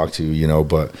people I talk to, you know.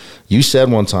 But you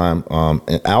said one time,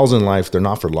 and Al's in life, they're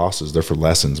not for losses, they're for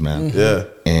lessons, man.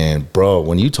 And bro,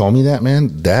 when you told me that,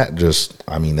 man,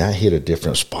 that hit a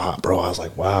different spot, bro. I was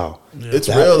like, wow. It's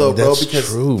real though, bro, because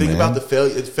think about the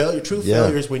failure. True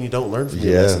failure is when you don't learn from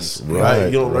your lessons, right?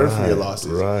 You don't learn from your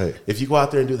losses. If you go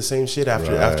out there and do the same shit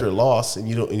after a loss and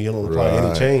you don't apply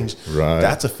any change,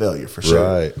 that's a failure for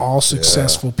sure. All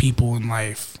successful people in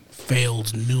life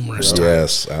failed numerous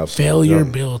times. Absolutely. Failure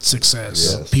builds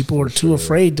success. People are too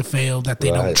afraid to fail that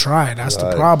they don't try. That's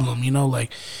the problem. You know,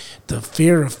 like, the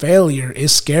fear of failure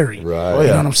is scary. You know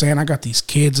what I'm saying? I got these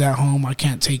kids at home. I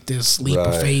can't take this leap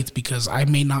of faith because I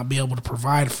may not be able to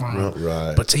provide for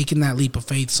them. But taking that leap of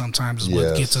faith sometimes is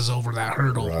what gets us over that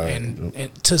hurdle and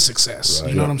to success.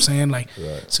 You know what I'm saying? Like,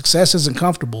 success isn't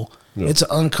comfortable. It's an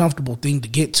uncomfortable thing to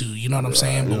get to. You know what I'm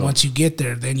saying? But once you get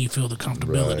there, then you feel the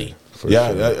comfortability.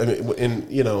 I mean,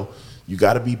 and you know, you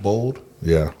got to be bold.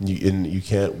 You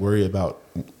can't worry about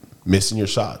missing your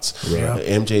shots.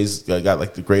 MJ's got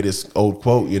like the greatest old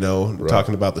quote, you know,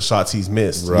 talking about the shots he's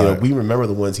missed. You know, we remember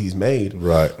the ones he's made.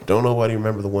 Don't nobody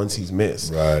remember the ones he's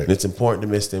missed. And it's important to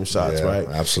miss them shots, right?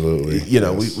 Absolutely. You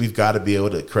know, we've got to be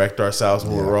able to correct ourselves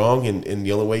when we're wrong, and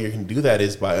the only way you can do that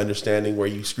is by understanding where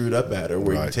you screwed up at or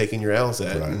where you're taking your L's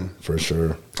at. And, for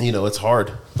sure. You know, it's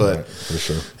hard, but for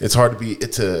sure. It's hard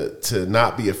to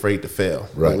not be afraid to fail.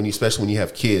 Like especially when you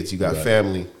have kids, you got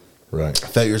family.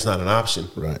 Failure is not an option.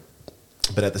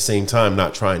 But at the same time,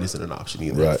 not trying isn't an option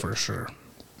either. For sure.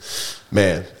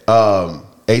 Man,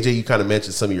 AJ, you kind of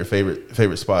mentioned some of your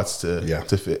favorite spots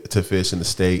to fish in the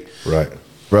state.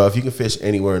 Bro, if you can fish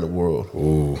anywhere in the world,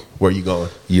 where are you going?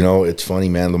 You know, it's funny,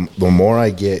 man. The more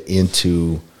I get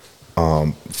into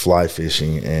fly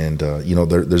fishing, and you know,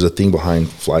 there's a thing behind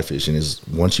fly fishing is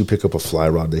once you pick up a fly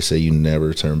rod, they say you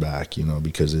never turn back. You know,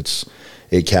 because it's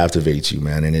it captivates you,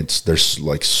 man. And there's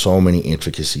like so many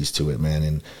intricacies to it, man,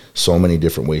 and so many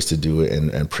different ways to do it.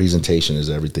 And presentation is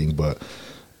everything. But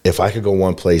if I could go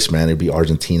one place, man, it'd be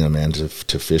Argentina, man, to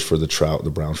fish for the trout, the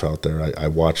brown trout there. I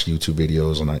watch YouTube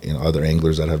videos and other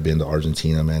anglers that have been to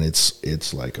Argentina, man.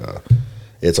 It's like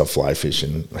it's a fly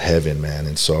fishing heaven, man.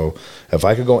 And so if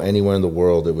I could go anywhere in the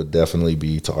world, it would definitely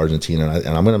be to Argentina. And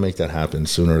I'm going to make that happen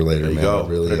sooner or later, there you man. go. I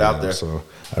really Put it out there. So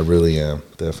I really am,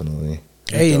 definitely.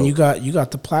 Hey, and you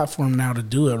got the platform now to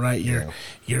do it, right? You're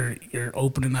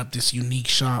opening up this unique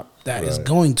shop that is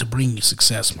going to bring you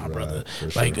success, my brother.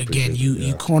 Like again,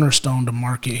 you cornerstone the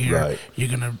market here. Right. You're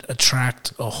gonna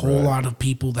attract a whole lot of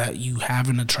people that you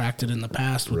haven't attracted in the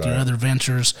past with your other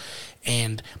ventures,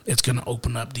 and it's gonna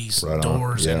open up these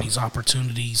doors and these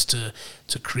opportunities to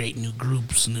create new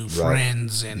groups, new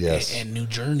friends, and new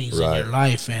journeys in your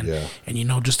life, and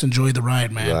just enjoy the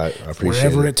ride, man. Right. I appreciate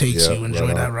wherever it takes you,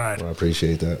 enjoy that ride. I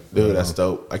appreciate that, dude. That's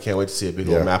dope. I can't wait to see a big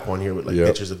old map on here with like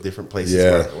pictures of different places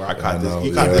where I caught this.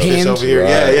 You caught this fish over here,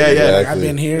 Exactly. I've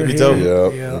been here.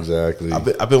 Exactly.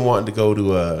 I've been wanting to go to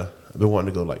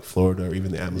like Florida or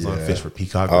even the Amazon fish for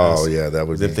peacock bass. Oh yeah, that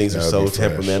would. Them things are so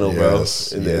temperamental, bro.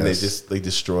 And they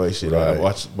destroy shit. I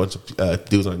watch a bunch of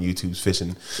dudes on YouTube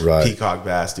fishing peacock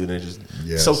bass, dude. And they're just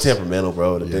so temperamental,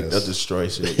 bro. They'll destroy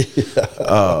shit.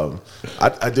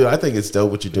 I think it's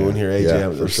dope what you're doing here,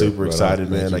 AJ. I'm super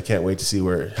excited, man. I can't wait to see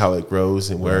how it grows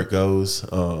and where it goes.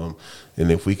 And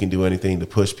if we can do anything to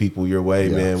push people your way,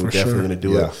 man, we're definitely going to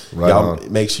do it. Y'all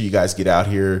make sure you guys get out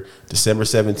here December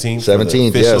 17th.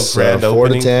 17th, yes. Grand 4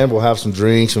 opening. to 10. We'll have some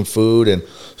drinks, some food, and,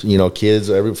 kids,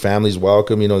 every family's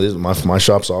welcome. My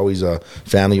shop's always a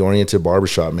family-oriented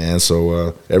barbershop, man.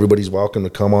 So everybody's welcome to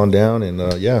come on down and,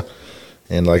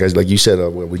 And like you said,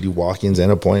 we do walk-ins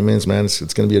and appointments, man.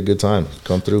 It's going to be a good time.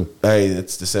 Come through. Hey,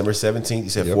 it's December 17th. You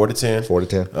said 4 to 10. 4 to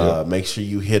 10. Make sure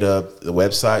you hit up the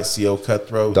website,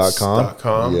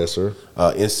 cocutthroats.com. Yes, sir.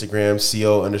 Instagram,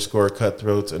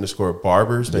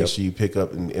 co_cutthroats_barbers. Make sure you pick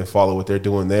up and follow what they're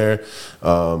doing there.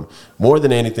 More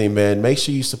than anything, man, make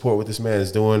sure you support what this man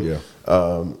is doing. Yeah.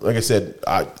 Like I said,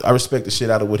 I respect the shit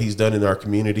out of what he's done in our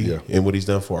community and what he's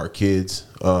done for our kids.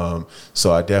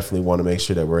 So I definitely want to make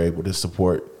sure that we're able to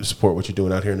support what you're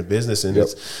doing out here in the business. And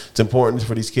it's important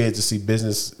for these kids to see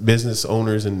business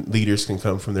owners and leaders can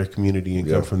come from their community and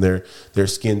come from their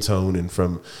skin tone and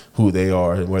from who they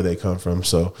are and where they come from.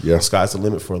 So sky's the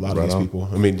limit for a lot of these people.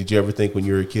 I mean, did you ever think when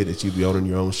you were a kid that you'd be owning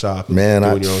your own shop and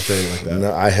doing your own thing like that?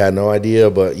 No, I had no idea,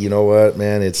 but you know what,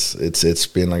 man? It's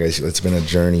been like it's been a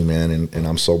journey, man, and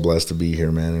I'm so blessed to be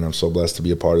here, man, and I'm so blessed to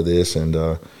be a part of this, and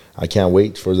I can't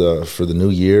wait for the new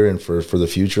year and for the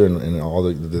future and all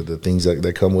the things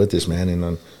that come with this, man.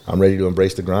 And I'm ready to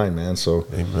embrace the grind, man. So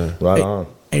on.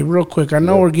 Hey, real quick, I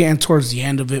know we're getting towards the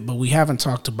end of it, but we haven't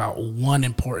talked about one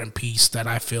important piece that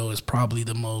I feel is probably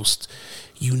the most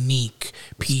unique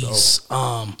piece.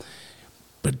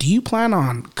 But do you plan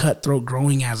on Cutthroat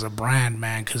growing as a brand,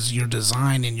 man? Because your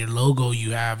design and your logo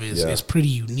you have is pretty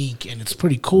unique and it's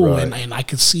pretty cool. Right. And I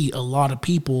could see a lot of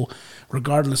people,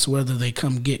 regardless of whether they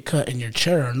come get cut in your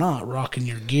chair or not, rocking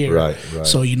your gear. Right.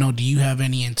 So, do you have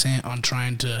any intent on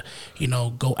trying to,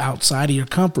 go outside of your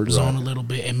comfort zone a little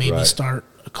bit and maybe start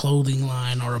a clothing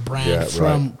line or a brand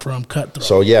from Cutthroat?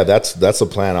 So that's the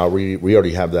plan. We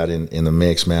already have that in the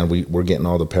mix, man. We're getting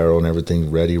all the apparel and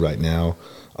everything ready right now.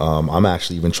 I'm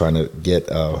actually even trying to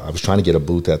get. I was trying to get a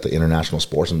booth at the International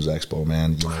Sportsman's Expo,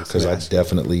 man. Because I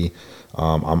definitely,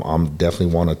 I'm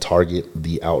definitely want to target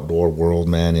the outdoor world,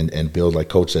 man, and build, like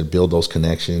Coach said, build those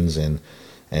connections and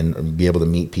be able to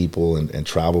meet people and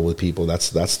travel with people. That's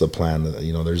the plan.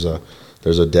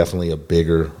 There's definitely a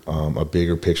bigger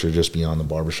picture just beyond the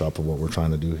barbershop of what we're trying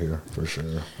to do here, for sure.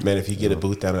 Man, if you get a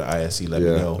booth down at ISC, let me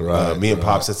know. Me and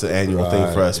Pops, that's an annual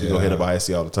thing for us. We go hit up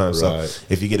ISC all the time. So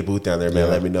if you get a booth down there, man,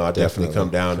 let me know. I'll definitely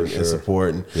come down and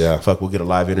support. And we'll get a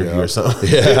live interview or something.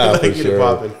 Yeah, for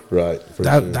sure. Right.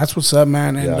 That's what's up,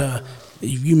 man. And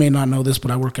you may not know this,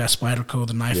 but I work at Spyderco,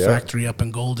 the knife factory up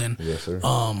in Golden. Yes, sir.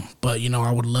 But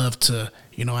I would love to,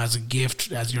 as a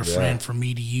gift, as your friend, for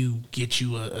me to get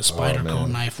you a Spyderco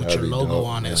knife with your logo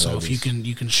on it. So if you can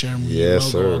share me your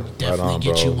logo, I'll definitely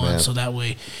get you one. So that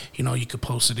way, you could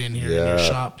post it in here in your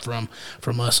shop from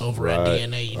us over at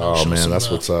DNA. Oh man, that's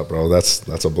what's up, bro.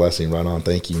 That's a blessing. Right on.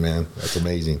 Thank you, man. That's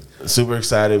amazing. Super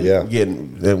excited. Yeah.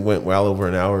 It went well over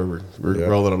an hour. We're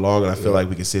rolling along, and I feel like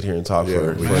we can sit here and talk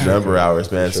for a number of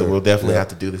hours, man. So we'll definitely have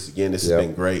to do this again. This has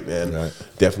been great, man.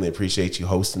 definitely appreciate you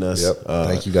hosting us. Yep.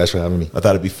 Thank you guys for having me. I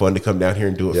thought it'd be fun to come down here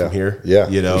and do it from here. Yeah,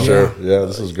 you know, sure. Yeah,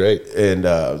 this was great,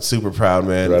 and super proud,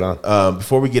 man. Right on.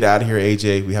 Before we get out of here,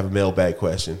 AJ, we have a mailbag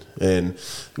question, and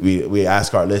we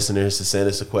ask our listeners to send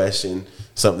us a question,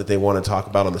 something that they want to talk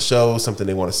about on the show, something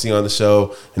they want to see on the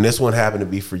show, and this one happened to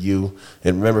be for you.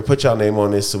 And remember, put your name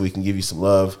on this so we can give you some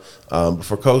love. But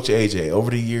for Coach AJ,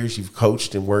 over the years, you've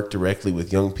coached and worked directly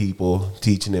with young people,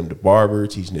 teaching them to barber,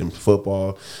 teaching them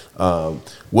football.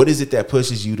 What is it that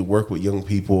pushes you to work with young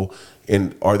people?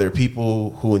 And are there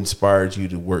people who inspired you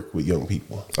to work with young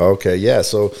people? Okay, yeah.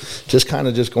 So just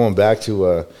going back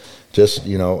to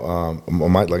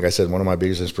like I said, one of my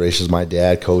biggest inspirations is my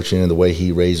dad coaching and the way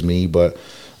he raised me. But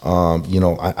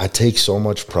I take so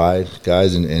much pride,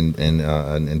 guys, in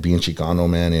being Chicano,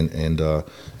 man, and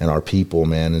our people,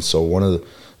 man. And so one of the,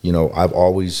 I've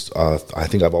always I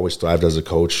think I've always thrived as a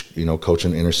coach,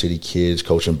 coaching inner city kids,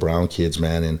 coaching brown kids,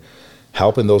 man, and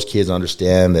helping those kids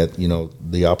understand that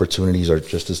the opportunities are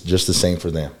just the same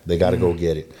for them. They got to go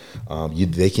get it.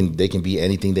 They can be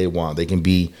anything they want. They can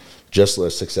be just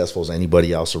as successful as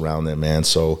anybody else around them, man.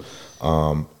 So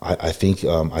I think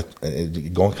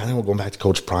going back to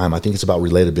Coach Prime, I think it's about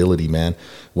relatability, man.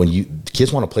 When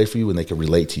kids want to play for you and they can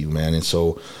relate to you, man. And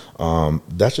so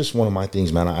that's just one of my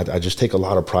things, man. I just take a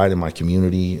lot of pride in my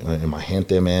community, in my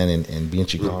gente, man, and being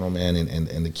Chicano, man,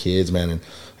 and the kids, man.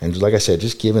 And like I said,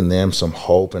 just giving them some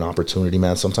hope and opportunity,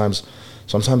 man. Sometimes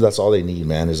that's all they need,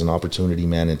 man, is an opportunity,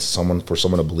 man, and for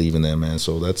someone to believe in them, man.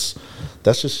 So that's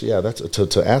just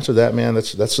to answer that, man.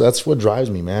 That's what drives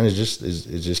me, man. Is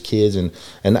just kids and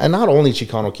not only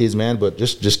Chicano kids, man, but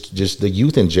just the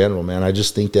youth in general, man. I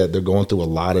just think that they're going through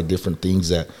a lot of different things,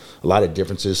 a lot of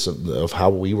differences of how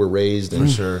we were raised, and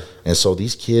for sure. And so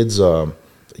these kids,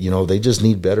 they just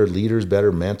need better leaders,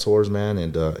 better mentors, man,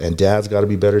 and dads got to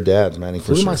be better dads, man.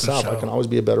 Including myself, I can always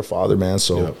be a better father, man.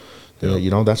 So. Yep.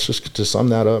 That's just to sum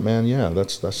that up, man. Yeah,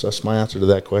 that's my answer to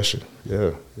that question.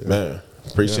 Yeah. Man,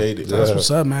 appreciate it. That's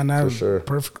what's up, man. That was a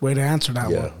perfect way to answer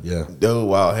that one. Yeah. Dude,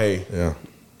 wow, hey. Yeah.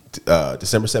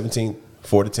 December 17th,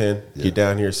 4 to 10. Yeah. Get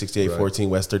down here, 6814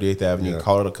 West 38th Avenue. Yeah.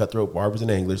 Colorado Cutthroat Barbers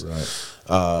and Anglers. Right.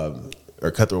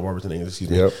 Or Cutthroat Barbers and Anglers, excuse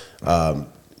me. Yep.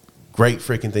 Great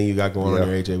freaking thing you got going on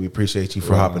there, AJ. We appreciate you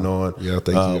for hopping on. Yeah,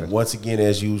 thank you. Once again,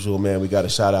 as usual, man, we got to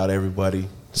shout out everybody.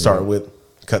 Starting with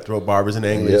Cutthroat Barbers and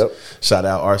Anglers. Yep. Shout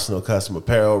out Arsenal Custom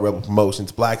Apparel, Rebel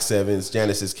Promotions, Black Sevens,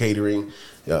 Genesis Catering.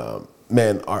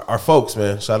 Man, our folks,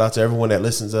 man. Shout out to everyone that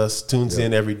listens to us, tunes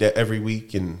in every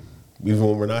week, and even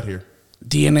when we're not here.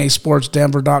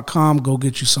 DNASportsDenver.com. Go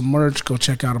get you some merch. Go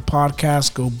check out a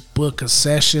podcast. Go book a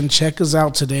session. Check us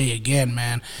out today. Again,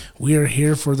 man, we are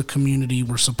here for the community.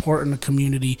 We're supporting the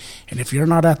community. And if you're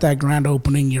not at that grand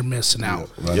opening, you're missing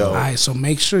out. All right, so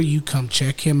make sure you come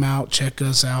check him out, check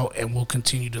us out, and we'll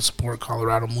continue to support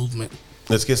Colorado movement.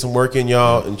 Let's get some work in,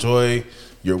 y'all. Enjoy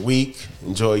your week.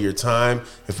 Enjoy your time.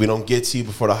 If we don't get to you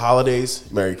before the holidays,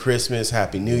 Merry Christmas,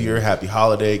 Happy New Year, Happy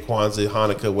Holiday, Kwanzaa,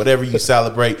 Hanukkah, whatever you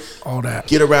celebrate. All that.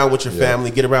 Get around with your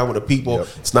family. Get around with the people. Yep.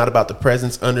 It's not about the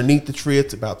presents underneath the tree.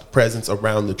 It's about the presents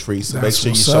around the tree. So make sure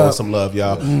you show us some love,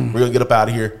 y'all. We're going to get up out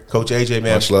of here. Coach AJ,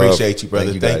 man, appreciate you,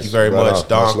 brother. Thank you very much.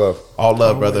 Dom, all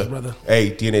love, brother.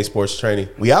 Hey, DNA Sports Training.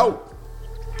 We out.